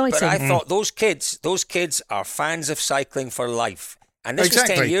very exciting. But I thought those kids are fans of cycling for life. And this was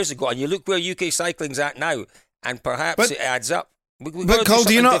 10 years ago, and you look where UK cycling's at now, and perhaps it adds up. But Cole,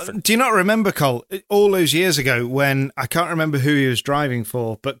 do you not remember, Cole, all those years ago when, I can't remember who he was driving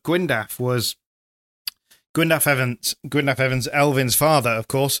for, but Gwyndaf was... Gwyndaf Evans, Elvin's father, of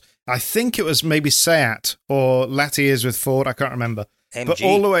course. I think it was maybe Seat or latter years with Ford. I can't remember. MG. But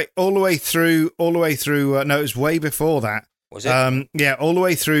all the way through. No, it was way before that. Was it? Yeah, all the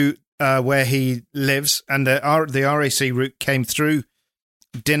way through where he lives, and the RAC route came through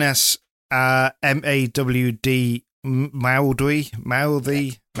Dinas Mawdwy,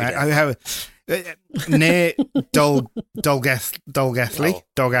 near Dolgeth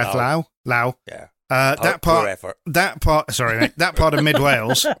Lau. Yeah. That part. Sorry, mate. That part of Mid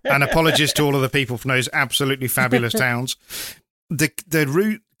Wales. And apologies to all of the people from those absolutely fabulous towns. The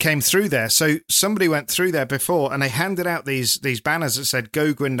route came through there, so somebody went through there before, and they handed out these banners that said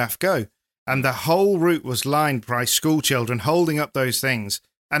 "Go Gwyndaf, go," and the whole route was lined by school children holding up those things,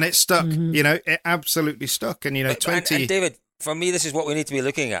 and it stuck. You know, it absolutely stuck. And and David, for me, this is what we need to be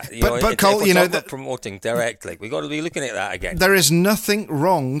looking at. But Cole, promoting directly, we got to be looking at that again. There is nothing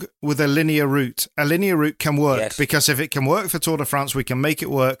wrong with a linear route. A linear route can work because if it can work for Tour de France, we can make it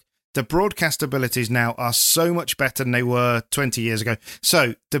work. The broadcast abilities now are so much better than they were 20 years ago.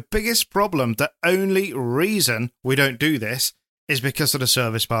 So the biggest problem, the only reason we don't do this is because of the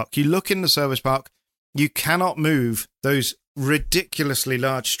service park. You look in the service park, you cannot move those ridiculously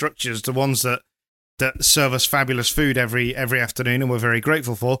large structures, the ones that serve us fabulous food every afternoon, and we're very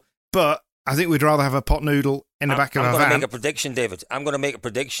grateful for. But I think we'd rather have a pot noodle in the back of a van. I'm going to make a prediction, David. I'm going to make a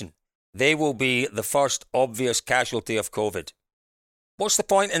prediction. They will be the first obvious casualty of COVID. What's the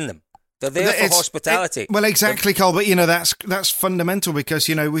point in them? They're there for hospitality. Well, exactly, Cole. But, that's fundamental because,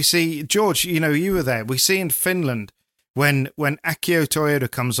 we see, George, you were there. We see in Finland when Akio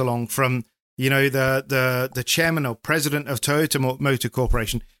Toyoda comes along from, the chairman or president of Toyota Motor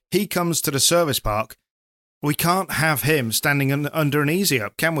Corporation, he comes to the service park. We can't have him standing under an easy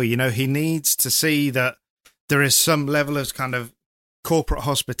up, can we? He needs to see that there is some level of kind of corporate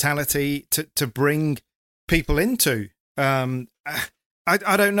hospitality to bring people into.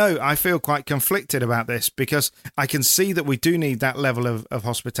 I don't know. I feel quite conflicted about this because I can see that we do need that level of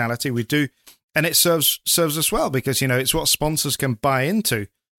hospitality. We do, and it serves us well because it's what sponsors can buy into.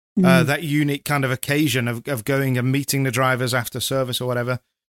 That unique kind of occasion of going and meeting the drivers after service or whatever.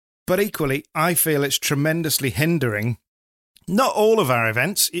 But equally, I feel it's tremendously hindering not all of our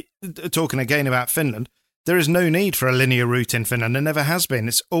events. Talking again about Finland, there is no need for a linear route in Finland. There never has been.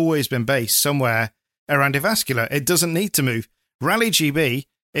 It's always been based somewhere around Jyväskylä. It doesn't need to move. Rally GB,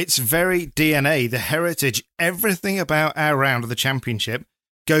 its very DNA, the heritage, everything about our round of the championship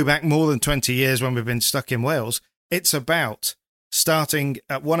go back more than 20 years when we've been stuck in Wales. It's about starting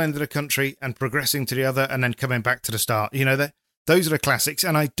at one end of the country and progressing to the other and then coming back to the start. Those are the classics,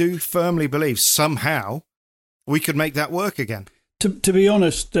 and I do firmly believe somehow we could make that work again. To be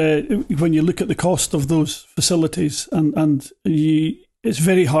honest, when you look at the cost of those facilities, it's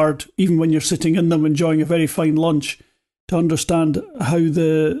very hard, even when you're sitting in them enjoying a very fine lunch, to understand how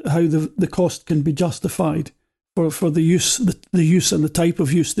the cost can be justified for the use and the type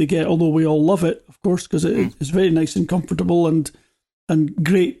of use they get. Although we all love it, of course, because it's very nice and comfortable and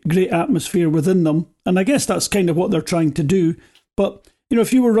great atmosphere within them. And I guess that's kind of what they're trying to do. But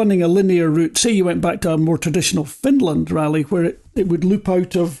if you were running a linear route, say you went back to a more traditional Finland rally where it would loop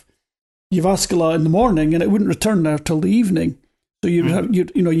out of Jyväskylä in the morning and it wouldn't return there till the evening. So you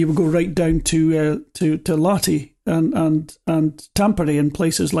would go right down to Lahti and Tampere and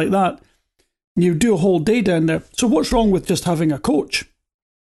places like that. And you do a whole day down there. So what's wrong with just having a coach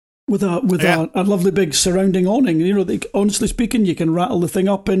with a lovely big surrounding awning? Honestly speaking, you can rattle the thing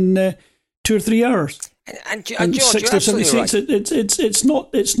up in 2 or 3 hours. And George, 60 or 70 seats. Right.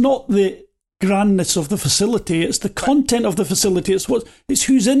 It's not the grandness of the facility. It's the content of the facility. It's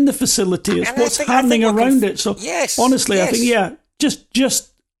who's in the facility. It's what's happening around it. So honestly, I think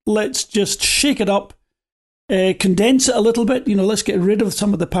let's just shake it up, condense it a little bit. Let's get rid of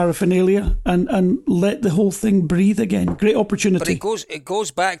some of the paraphernalia and let the whole thing breathe again. Great opportunity. But it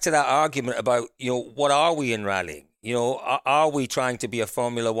goes back to that argument about what are we in rallying? Are we trying to be a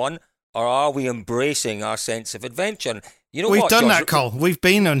Formula One? Or are we embracing our sense of adventure? We've done that, Cole. We've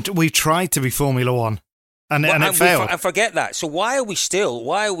been and we've tried to be Formula One, and it failed. And forget that. So why are we still,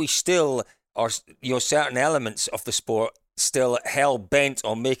 or certain elements of the sport still hell bent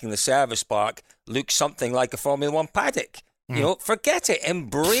on making the service park look something like a Formula One paddock? Forget it.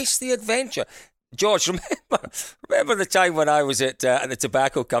 Embrace the adventure. George, remember the time when I was at the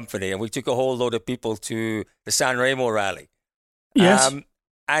tobacco company and we took a whole load of people to the San Remo rally? Yes.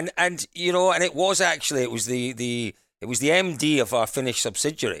 And it was the MD of our Finnish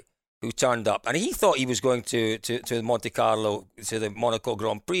subsidiary who turned up, and he thought he was going to Monte Carlo, to the Monaco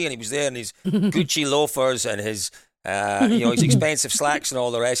Grand Prix, and he was there in his Gucci loafers and his his expensive slacks and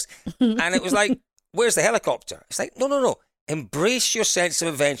all the rest. And it was like, where's the helicopter? It's like, no. Embrace your sense of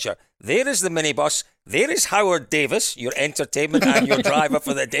adventure. There is the minibus. There is Howard Davis, your entertainment and your driver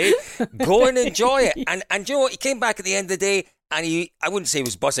for the day. Go and enjoy it. And you know what? He came back at the end of the day, and I wouldn't say he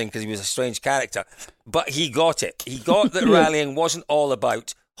was buzzing because he was a strange character, but he got it. He got that rallying wasn't all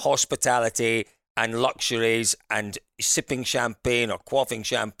about hospitality and luxuries and sipping champagne or quaffing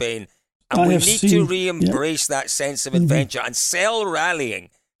champagne. And we need to re-embrace that sense of adventure and sell rallying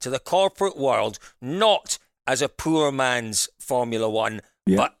to the corporate world, not as a poor man's Formula One,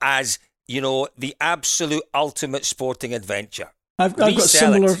 but as, the absolute ultimate sporting adventure. I've got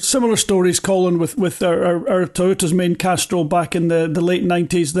similar stories, Colin, with our Toyota's main Castrol back in the late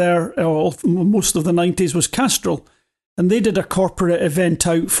 90s there. Most of the 90s was Castrol. And they did a corporate event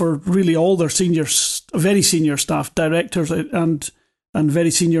out for really all their very senior staff, directors and very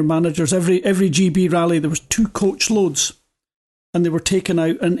senior managers. Every GB rally, there was 2 coach loads. And they were taken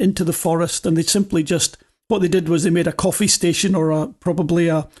out and into the forest. And they simply what they did was they made a coffee station or probably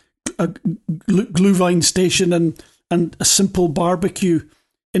a Glühwein station and a simple barbecue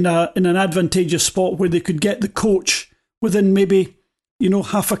in an advantageous spot where they could get the coach within maybe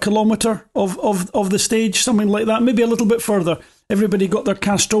half a kilometre of the stage, something like that, maybe a little bit further. Everybody got their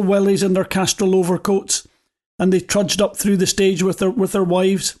Castrol wellies and their Castrol overcoats, and they trudged up through the stage with their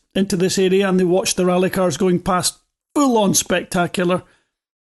wives into this area, and they watched the rally cars going past, full on spectacular.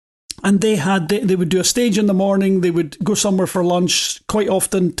 And they would do a stage in the morning. They would go somewhere for lunch, quite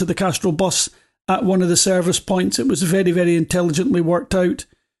often to the Castrol bus at one of the service points. It was very, very intelligently worked out.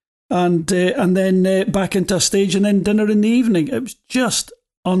 And then back into a stage and then dinner in the evening. It was just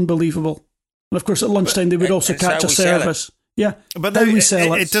unbelievable. And of course, at lunchtime, they would also catch a service. Yeah, but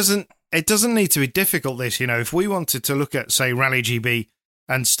it doesn't need to be difficult, this. If we wanted to look at, say, Rally GB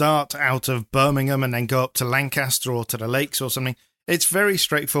and start out of Birmingham and then go up to Lancaster or to the Lakes or something, it's very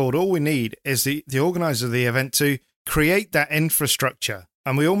straightforward. All we need is the organizer of the event to create that infrastructure.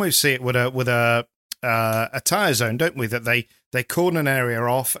 And we almost see it with a tyre zone, don't we? That they cordon an area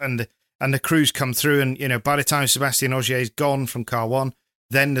off and the crews come through, and by the time Sébastien Ogier's gone from car 1,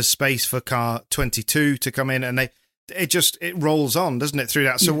 then there's space for car 22 to come in, and it rolls on, doesn't it, through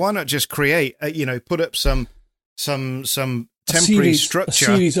that? So why not just create put up some temporary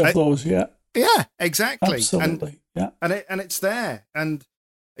structure, a series of those, yeah, exactly, absolutely, and it's there, and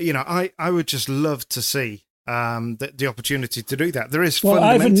I would just love to see the opportunity to do that. There is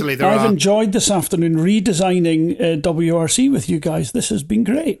fundamentally I've enjoyed this afternoon redesigning WRC with you guys. This has been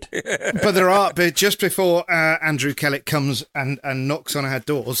great. But just before Andrew Kellett comes and knocks on our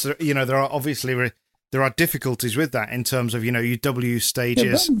doors, there are obviously there are difficulties with that in terms of your W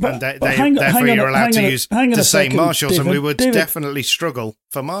stages, and therefore you're allowed to use the same marshals, David, and we would definitely struggle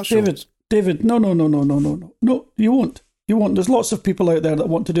for marshals. David, no, you won't. You won't. There's lots of people out there that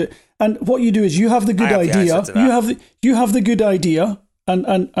want to do it. And what you do is you have the good idea. You have the good idea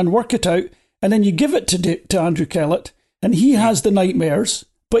and work it out, and then you give it to Andrew Kellett, and he has the nightmares,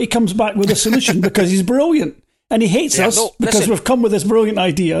 but he comes back with a solution because he's brilliant, and he hates us because we've come with this brilliant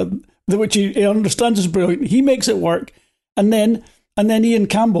idea which he understands is brilliant. He makes it work, and then Ian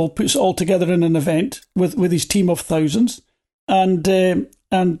Campbell puts it all together in an event with his team of thousands, and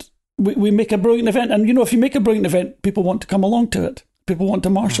we make a brilliant event. And if you make a brilliant event, people want to come along to it. People want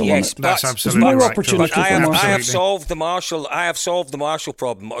to marshal on it. That's absolutely right. Opportunity I have solved the marshal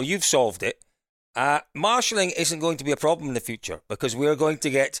problem, or you've solved it. Marshalling isn't going to be a problem in the future because we're going to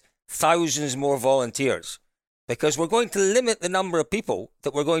get thousands more volunteers, because we're going to limit the number of people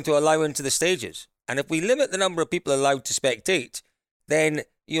that we're going to allow into the stages. And if we limit the number of people allowed to spectate, then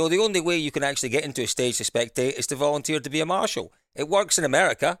the only way you can actually get into a stage to spectate is to volunteer to be a marshal. It works in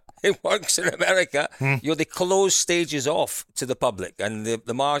America. They close stages off to the public, and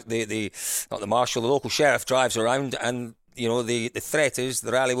the marshal, the local sheriff drives around, and the threat is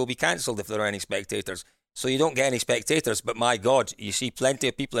the rally will be cancelled if there are any spectators. So you don't get any spectators, but my God, you see plenty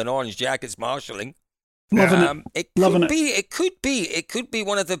of people in orange jackets marshalling. It could be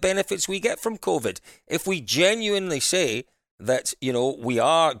one of the benefits we get from COVID if we genuinely say that we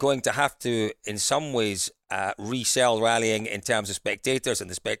are going to have to, in some ways, resell rallying in terms of spectators and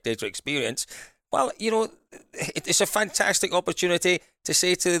the spectator experience. Well, it's a fantastic opportunity to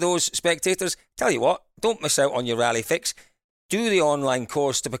say to those spectators, tell you what, don't miss out on your rally fix. Do the online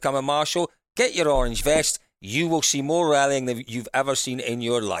course to become a marshal. Get your orange vest. You will see more rallying than you've ever seen in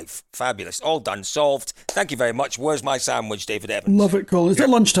your life. Fabulous. All done. Solved. Thank you very much. Where's my sandwich, David Evans? Love it, Colin. Is it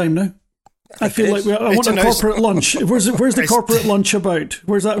lunchtime now? I feel like I want a corporate lunch. Where's the corporate lunch about?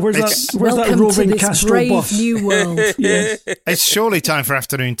 Where's that roving Castro bus? New world. Yes. It's surely time for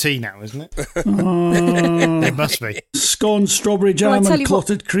afternoon tea now, isn't it? It must be. Scones, strawberry jam, and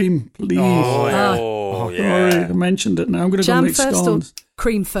clotted cream, please. Oh, yeah. Sorry, I mentioned it now. I'm going to go make scones.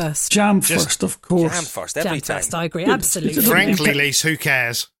 Cream first. Jam first, of course. Jam first, every time. First, I agree, absolutely. Frankly, Lise, who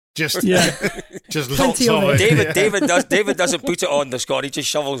cares? Just lots of it. David doesn't put it on the scone. He just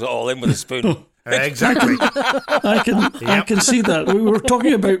shovels it all in with a spoon. Exactly. I can see that. We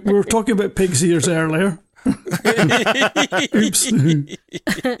were talking about pig's ears earlier. Oops.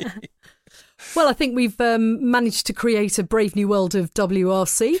 Well, I think we've managed to create a brave new world of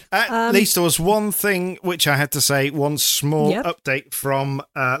WRC. At least there was one thing which I had to say, one small update from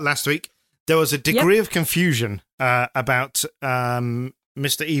last week. There was a degree of confusion about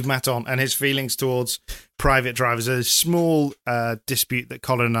Mr. Yves Maton and his feelings towards private drivers. A small dispute that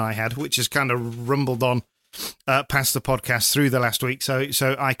Colin and I had, which has kind of rumbled on past the podcast through the last week.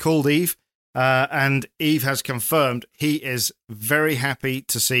 So I called Yves, and Yves has confirmed he is very happy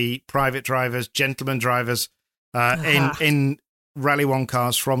to see private drivers, gentleman drivers, in Rally 1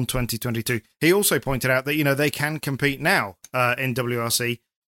 cars from 2022. He also pointed out that, they can compete now in WRC,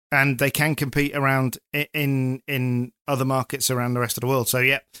 and they can compete around in other markets around the rest of the world. So,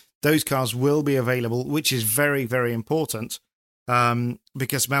 yeah, those cars will be available, which is very, very important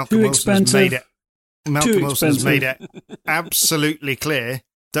because Malcolm Wilson has made it absolutely clear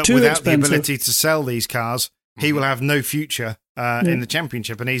that without the ability to sell these cars, he will have no future in the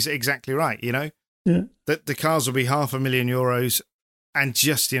championship. And he's exactly right, Yeah. That the cars will be €500,000, and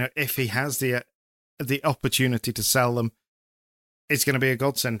just, if he has the opportunity to sell them, it's going to be a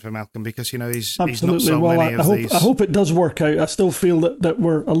godsend for Malcolm because, he's not sold many of these. I hope it does work out. I still feel that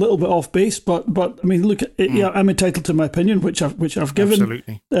we're a little bit off base, but I mean, look, I'm entitled to my opinion, which I've given.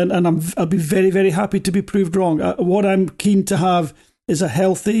 Absolutely. And I'll be very, very happy to be proved wrong. What I'm keen to have is a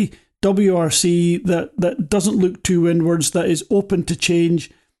healthy WRC that doesn't look too inwards, that is open to change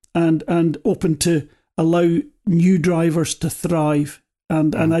and open to allow new drivers to thrive.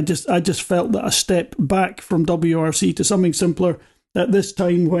 And I just felt that a step back from WRC to something simpler at this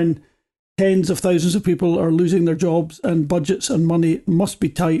time when tens of thousands of people are losing their jobs and budgets and money must be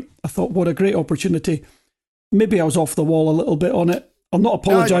tight. I thought, what a great opportunity. Maybe I was off the wall a little bit on it. I'll not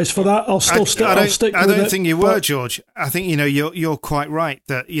apologise for that. I'll still stick with it. I don't think you were, George. I think, you're quite right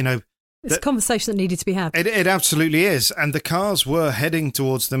that, it's a conversation that needed to be had. It absolutely is. And the cars were heading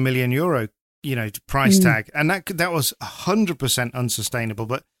towards the €1 million, price tag. And that was 100% unsustainable.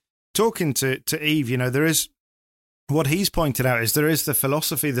 But talking to Yves, there is, what he's pointed out is there is the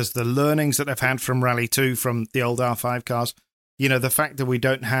philosophy, there's the learnings that they've had from Rally 2, from the old R5 cars. The fact that we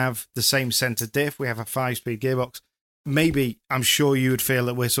don't have the same centre diff, we have a 5-speed gearbox. Maybe, I'm sure you would feel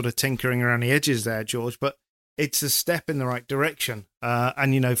that we're sort of tinkering around the edges there, George, but it's a step in the right direction.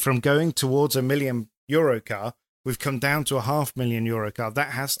 And, from going towards a €1 million car, we've come down to a €500,000 car.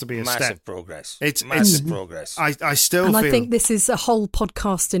 That has to be a massive step. Progress. It's massive progress. I still feel... I think this is a whole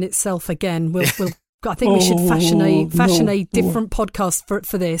podcast in itself again. I think we should fashion a different podcast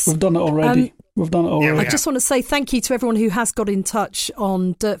for this. We've done it already. I just want to say thank you to everyone who has got in touch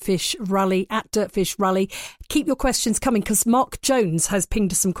on Dirtfish Rally, at Dirtfish Rally. Keep your questions coming because Mark Jones has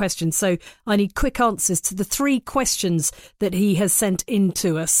pinged us some questions. So I need quick answers to the 3 questions that he has sent in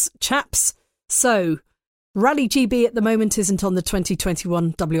to us. Chaps, so Rally GB at the moment isn't on the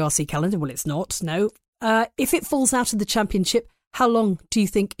 2021 WRC calendar. Well, it's not, no. If it falls out of the championship, how long do you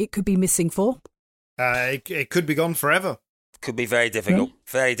think it could be missing for? It could be gone forever. Could be very difficult.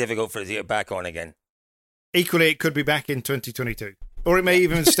 Very difficult for it to get back on again. Equally, it could be back in 2022. Or it may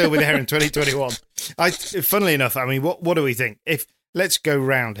even still be there in 2021. Funnily enough, I mean, what do we think? Let's go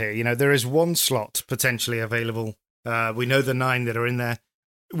round here. There is one slot potentially available. We know the 9 that are in there.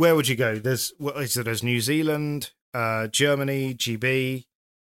 Where would you go? There's New Zealand, Germany, GB.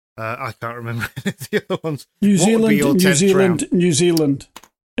 I can't remember the other ones. New Zealand.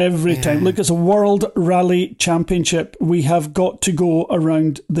 Every time. Look, it's a World Rally Championship. We have got to go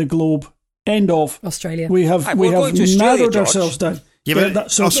around the globe. End of. Australia. We have narrowed ourselves down. Yeah,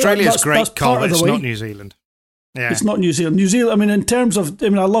 but Australia's great, Colin. It's not New Zealand. Yeah. It's not New Zealand. New Zealand, I mean, in terms of, I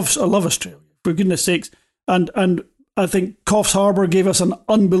love Australia, for goodness sakes. And I think Coffs Harbour gave us an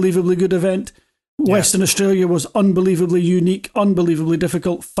unbelievably good event. Western Australia was unbelievably unique, unbelievably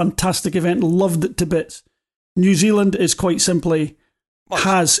difficult, fantastic event. Loved it to bits. New Zealand is quite simply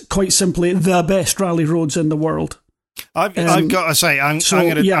the best rally roads in the world. I've got to say, I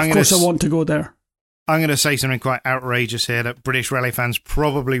want to go there. I'm going to say something quite outrageous here that British rally fans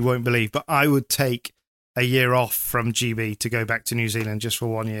probably won't believe, but I would take a year off from GB to go back to New Zealand just for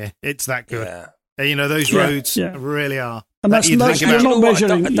 1 year. It's that good. Yeah. Those roads really are. And that's not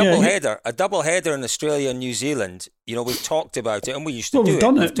measuring. A double header in Australia and New Zealand. We've talked about it, and we used to do it.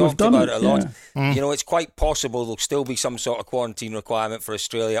 We've talked about it a lot. It's quite possible there'll still be some sort of quarantine requirement for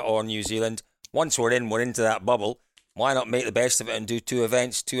Australia or New Zealand. Once we're into that bubble. Why not make the best of it and do 2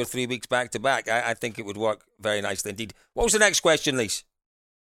 events 2 or 3 weeks back to back? I think it would work very nicely indeed. What was the next question, Lise?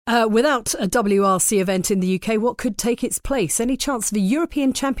 Without a WRC event in the UK, what could take its place? Any chance of a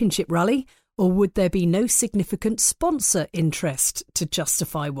European Championship rally? Or would there be no significant sponsor interest to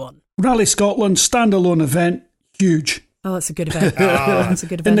justify one? Rally Scotland, standalone event, huge. Oh, that's a good event. That's a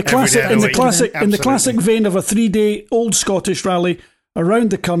good event. In the classic vein of a 3-day old Scottish rally around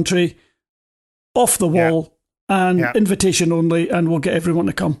the country, off the wall, and invitation only, and we'll get everyone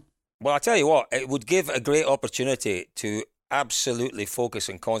to come. Well, I tell you what, it would give a great opportunity to absolutely focus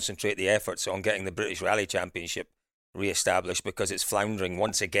and concentrate the efforts on getting the British Rally Championship re-established, because it's floundering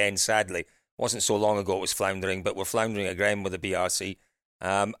once again, sadly. Wasn't so long ago it was floundering, but we're floundering again with the BRC.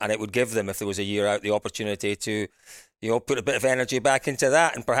 And it would give them, if there was a year out, the opportunity to, put a bit of energy back into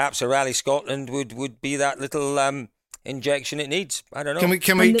that, and perhaps a Rally Scotland would be that little injection it needs. I don't know.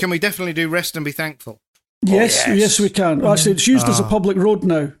 Can we definitely do rest and be thankful? Yes, we can. Actually, it's used as a public road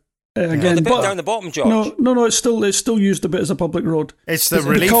now. Again, the bit down the bottom, George. No, it's still used a bit as a public road. It's the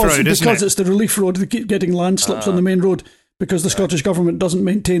relief road, isn't it? Because it's the relief road. They keep getting landslips on the main road because the Scottish Government doesn't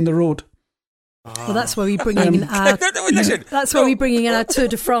maintain the road. Well, that's where we bring in our we bring in our Tour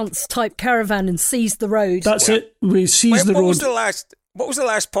de France type caravan and seize the road. That's it. We seize the road. What was the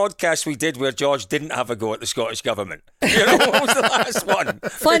last podcast we did where George didn't have a go at the Scottish Government? What was the last one?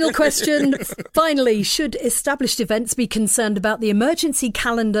 Final question. Finally, should established events be concerned about the emergency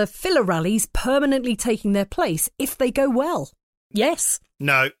calendar filler rallies permanently taking their place if they go well? Yes.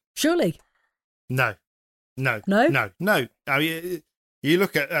 No. Surely. No. No. I mean, you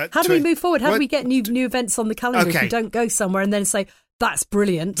look at how do we move forward? How do we get new events on the calendar if we don't go somewhere and then say, that's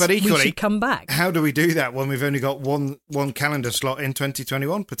brilliant, but equally, we should come back? How do we do that when we've only got one calendar slot in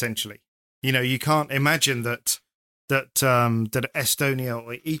 2021 potentially? You can't imagine that Estonia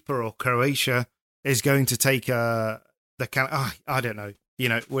or Ypres or Croatia is going to take the calendar. I don't know.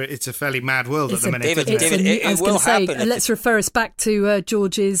 It's a fairly mad world at the minute. David, it will happen. Let's refer us back to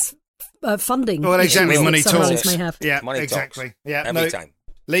George's funding. Well, exactly. Money talks. May have. Yeah, money exactly. Talks. Yeah, every time.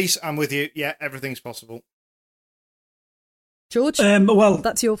 Lise, I'm with you. Yeah, everything's possible. George,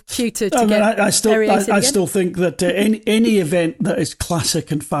 that's your cue to get. I still think that any event that is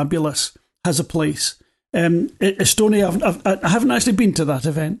classic and fabulous has a place. Estonia, I haven't actually been to that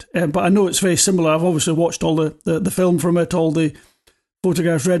event, but I know it's very similar. I've obviously watched all the film from it, all the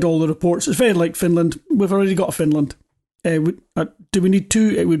photographs, read all the reports. It's very like Finland. We've already got a Finland. Do we need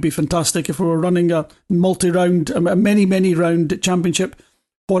 2? It would be fantastic if we were running a multi-round, a many round championship.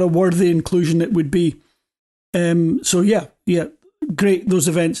 What a worthy inclusion it would be. So yeah, great, those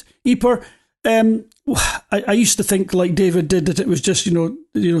events. Ypres, I used to think like David did that it was just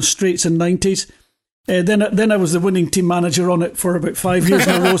straights and 90s. Then I was the winning team manager on it for about 5 years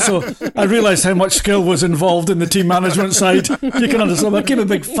in a row, so I realised how much skill was involved in the team management side. You can understand. I became a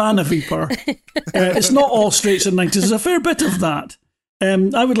big fan of Ypres. It's not all straights and 90s. There's a fair bit of that.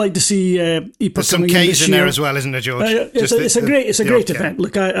 I would like to see Ypres. There's some K's in there as well, isn't there, George? It's a great event.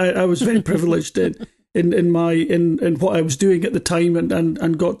 Look, I was very privileged in what I was doing at the time,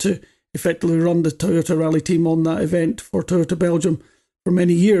 and got to effectively run the Toyota Rally team on that event for Toyota Belgium for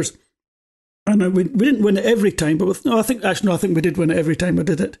many years. And we didn't win it every time, but I think we did win it every time I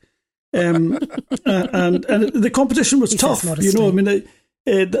did it. And the competition was tough.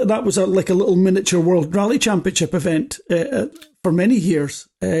 That was like a little miniature World Rally Championship event for many years.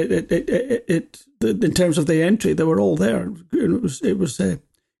 In terms of the entry, they were all there. It was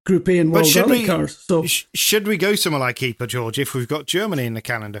Group A and World Rally cars. So should we go somewhere like Ypres, George, if we've got Germany in the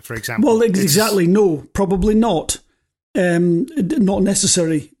calendar, for example? Well, exactly. No, probably not. Not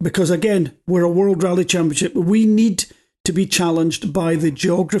necessary, because again, we're a World Rally Championship. We need to be challenged by the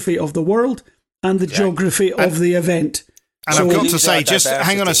geography of the world and the geography of the event. And I've got to say, just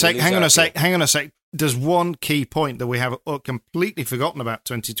hang on a sec. There's one key point that we have completely forgotten about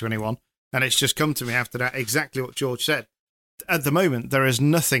 2021, and it's just come to me after that, exactly what George said. At the moment, there is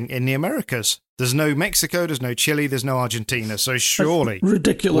nothing in the Americas. There's no Mexico, there's no Chile, there's no Argentina. So surely...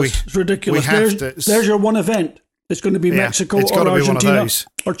 Ridiculous. There's your one event. It's going to be Mexico or Argentina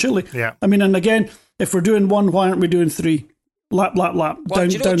or Chile. Yeah. I mean, and again, if we're doing one, why aren't we doing 3? Lap. Well,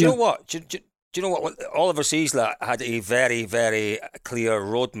 do you know what? Do you know what? Oliver Ciesla had a very, very clear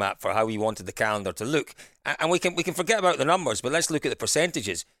roadmap for how he wanted the calendar to look. And we can forget about the numbers, but let's look at the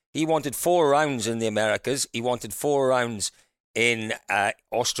percentages. He wanted 4 rounds in the Americas. He wanted 4 rounds in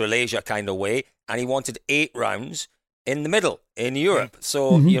Australasia kind of way. And he wanted 8 rounds in the middle, in Europe.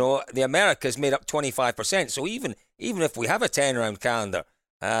 So, the Americas made up 25%. So even if we have a 10-round calendar,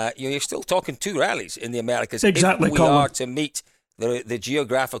 you're still talking 2 rallies in the Americas. Exactly, if we are to meet the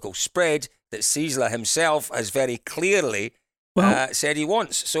geographical spread that Ciesla himself has very clearly said he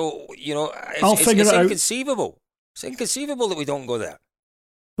wants. So, it's inconceivable. It's inconceivable that we don't go there.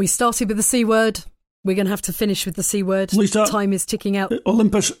 We started with the C word. We're going to have to finish with the C word. Lisa, time is ticking out.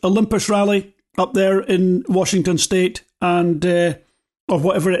 Olympus Rally up there in Washington State, and or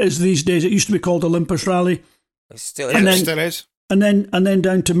whatever it is these days. It used to be called Olympus Rally. It still is. And then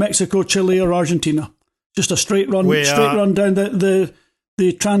down to Mexico, Chile, or Argentina. Just a straight run down the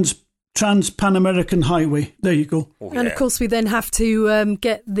Trans-Pan American Highway. There you go. Oh, yeah. And of course, we then have to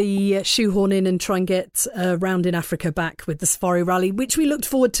get the shoehorn in and try and get round in Africa back with the Safari Rally, which we looked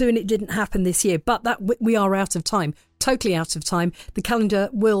forward to, and it didn't happen this year. But that we are out of time, totally out of time. The calendar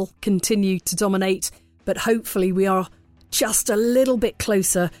will continue to dominate, but hopefully we are just a little bit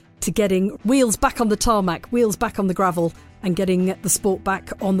closer to getting wheels back on the tarmac, wheels back on the gravel, and getting the sport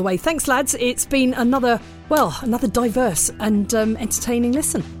back on the way. Thanks, lads. It's been another diverse and entertaining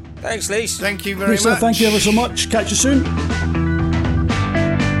listen. Thanks, Lise. Thank you very much. Thank you ever so much. Catch you soon.